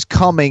knew was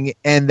coming,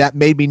 and that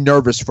made me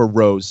nervous for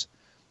Rose.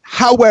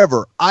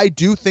 However, I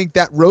do think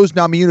that Rose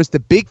Namajunas, the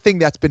big thing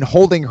that's been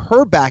holding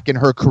her back in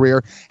her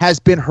career has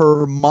been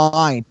her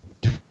mind.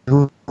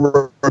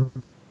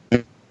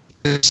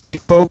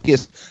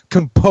 Focused,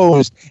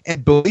 composed,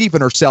 and believe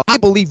in herself. I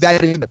believe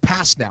that in the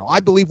past now. I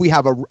believe we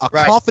have a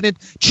confident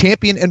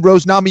champion in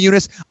Rose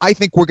Namajunas. I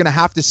think we're going to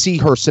have to see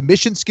her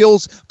submission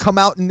skills come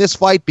out in this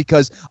fight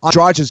because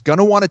Andrade is going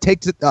to want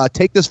to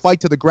take this fight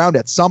to the ground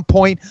at some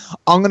point.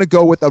 I'm going to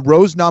go with a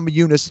Rose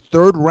Namajunas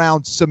 3rd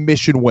round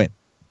submission win.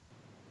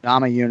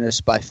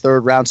 Namajunas by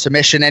 3rd round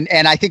submission.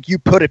 And I think you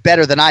put it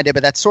better than I did,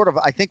 but that's sort of,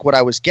 I think what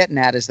I was getting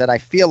at is that I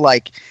feel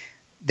like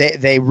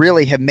they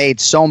really have made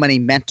so many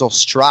mental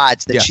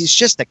strides that she's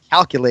just a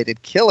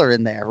calculated killer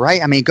in there,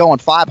 right? I mean, going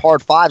 5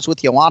 hard 5s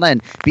with Joanna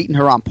and beating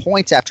her on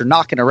points after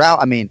knocking her out.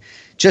 I mean,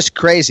 just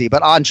crazy.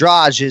 But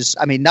Andrade is,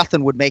 I mean,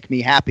 nothing would make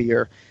me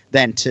happier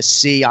than to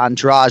see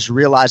Andrade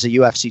realize a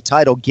UFC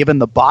title given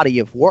the body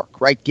of work,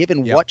 right?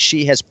 Given what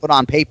she has put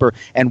on paper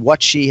and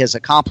what she has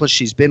accomplished.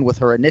 She's been with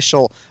her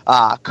initial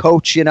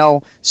coach,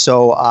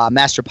 so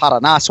Master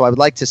Paraná. So I would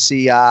like to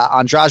see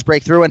Andrade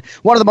break through. And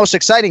one of the most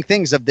exciting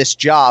things of this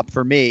job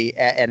for me,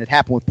 and it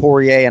happened with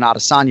Poirier and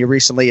Adesanya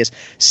recently, is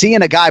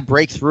seeing a guy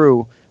break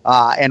through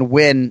and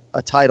win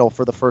a title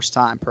for the first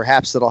time.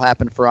 Perhaps that'll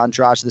happen for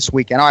Andrade this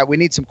weekend. All right, we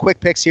need some quick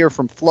picks here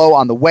from Flo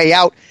on the way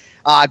out.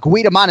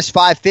 Guida minus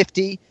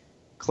 550.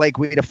 Clay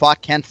Guida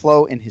fought Ken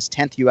Flo in his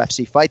 10th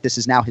UFC fight. This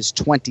is now his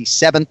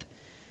 27th.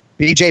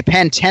 BJ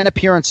Penn, 10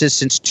 appearances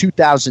since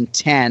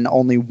 2010.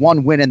 Only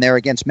 1 win in there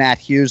against Matt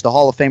Hughes. The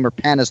Hall of Famer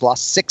Penn has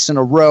lost 6 in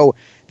a row.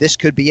 This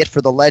could be it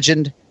for the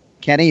legend.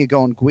 Kenny, you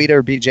going Guida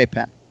or BJ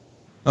Penn?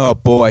 Oh,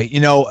 boy.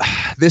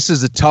 this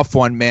is a tough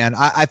one, man.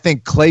 I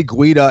think Clay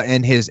Guida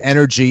and his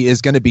energy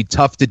is going to be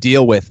tough to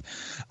deal with.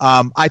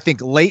 I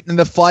think late in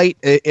the fight,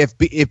 if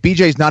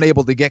BJ's not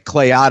able to get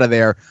Clay out of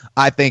there,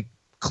 I think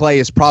Clay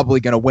is probably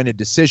going to win a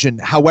decision.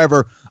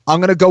 However, I'm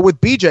going to go with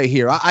BJ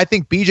here. I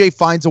think BJ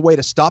finds a way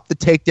to stop the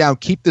takedown,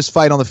 keep this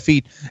fight on the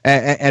feet,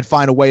 and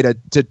find a way to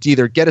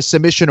either get a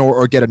submission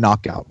or get a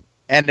knockout.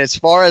 And as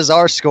far as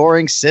our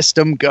scoring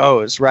system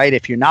goes, right,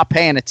 if you're not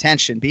paying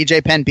attention,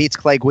 BJ Penn beats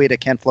Clay Guida,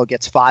 Ken Flo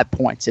gets 5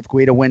 points. If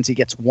Guida wins, he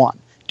gets 1.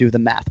 Do the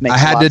math. Makes I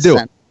had to do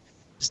it.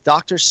 It's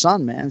Doctor's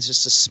son, man. He's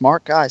just a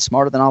smart guy,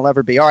 smarter than I'll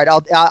ever be. All right,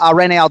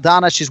 Irene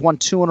Aldana, she's won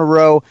 2 in a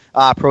row.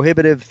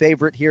 Prohibitive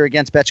favorite here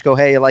against Betchko.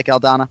 Hey, you like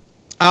Aldana?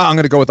 I'm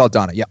going to go with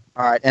Aldana, yep.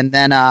 All right, and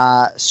then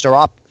Starapoli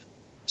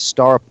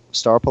or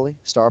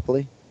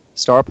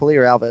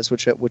Alves?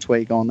 Which way are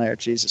you going there?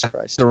 Jesus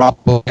Christ.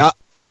 Starapoli.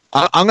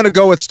 I'm going to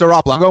go with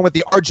Staropoulos. I'm going with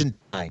the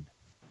Argentine.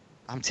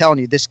 I'm telling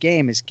you, this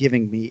game is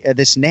giving me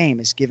this name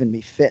is giving me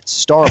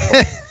fits.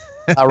 Staropoli.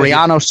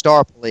 Ariano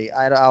Staropoli.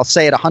 I'll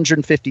say it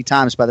 150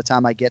 times by the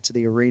time I get to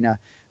the arena,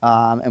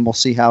 and we'll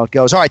see how it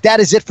goes. All right, that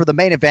is it for the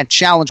main event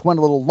challenge. Went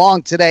a little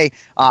long today.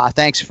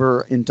 Thanks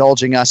for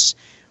indulging us.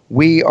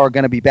 We are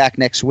going to be back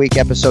next week,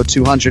 episode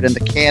 200 in the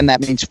can. That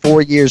means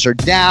 4 years are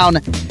down.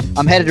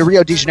 I'm headed to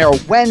Rio de Janeiro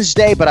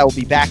Wednesday, but I will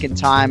be back in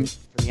time for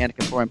the Anik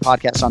and Florian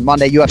podcast on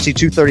Monday. UFC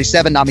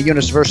 237,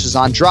 Namajunas versus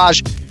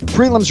Andrade.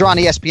 Prelims are on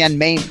ESPN.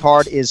 Main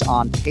card is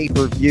on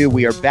pay-per-view.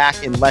 We are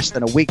back in less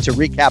than a week to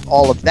recap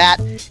all of that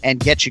and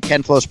get you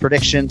Ken Flo's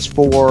predictions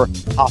for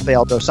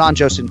Rafael Dos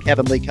Anjos and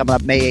Kevin Lee coming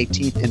up May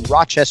 18th in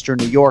Rochester,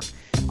 New York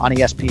on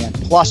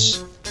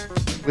ESPN+.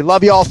 We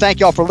love you all. Thank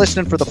you all for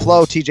listening. For The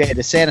Flow, TJ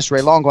DeSantis,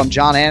 Ray Longo, I'm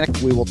John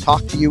Anik. We will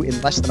talk to you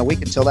in less than a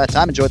week. Until that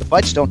time, enjoy the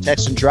fights. Don't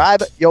text and drive.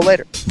 Yo,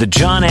 later. The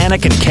John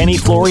Anik and Kenny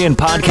Florian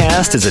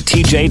podcast is a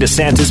TJ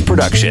DeSantis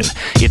production.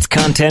 Its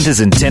content is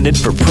intended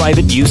for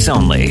private use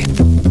only.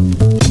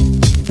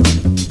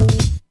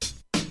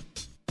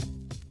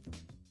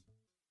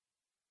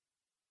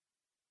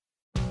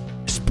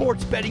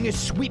 Sports betting is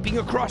sweeping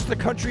across the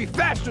country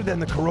faster than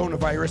the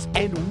coronavirus,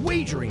 and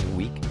Wagering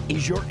Week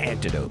is your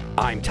antidote.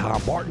 I'm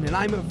Tom Barton, and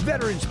I'm a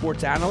veteran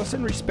sports analyst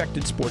and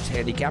respected sports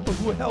handicapper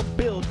who helped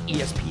build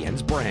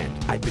ESPN's brand.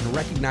 I've been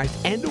recognized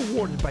and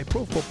awarded by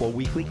Pro Football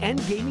Weekly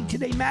and Gaming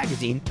Today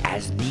magazine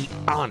as the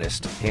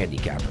honest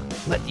handicapper.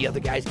 Let the other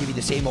guys give you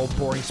the same old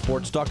boring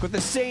sports talk with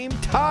the same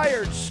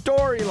tired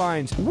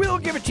storylines. We'll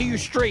give it to you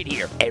straight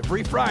here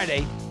every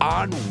Friday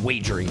on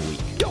Wagering Week.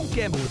 Don't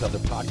gamble with other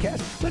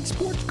podcasts. Let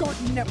Sports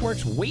Garden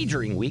Network's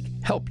Wagering Week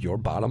help your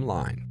bottom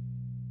line.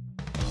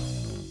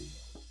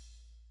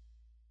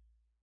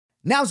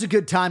 Now's a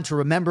good time to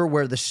remember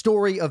where the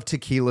story of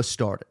tequila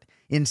started.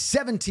 In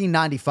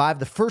 1795,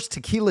 the first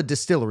tequila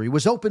distillery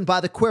was opened by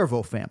the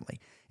Cuervo family,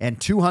 and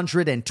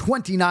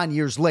 229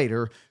 years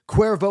later,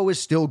 Cuervo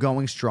is still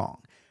going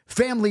strong.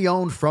 Family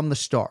owned from the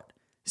start.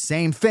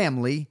 Same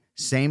family,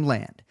 same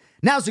land.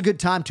 Now's a good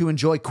time to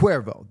enjoy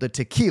Cuervo, the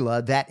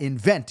tequila that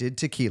invented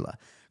tequila.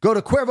 Go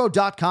to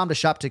Cuervo.com to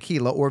shop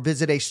tequila or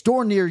visit a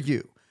store near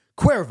you.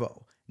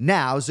 Cuervo,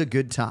 now's a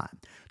good time.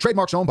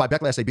 Trademarks owned by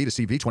Beckley SAB to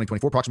CV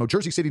 2024, Proximo,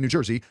 Jersey City, New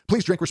Jersey.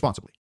 Please drink responsibly.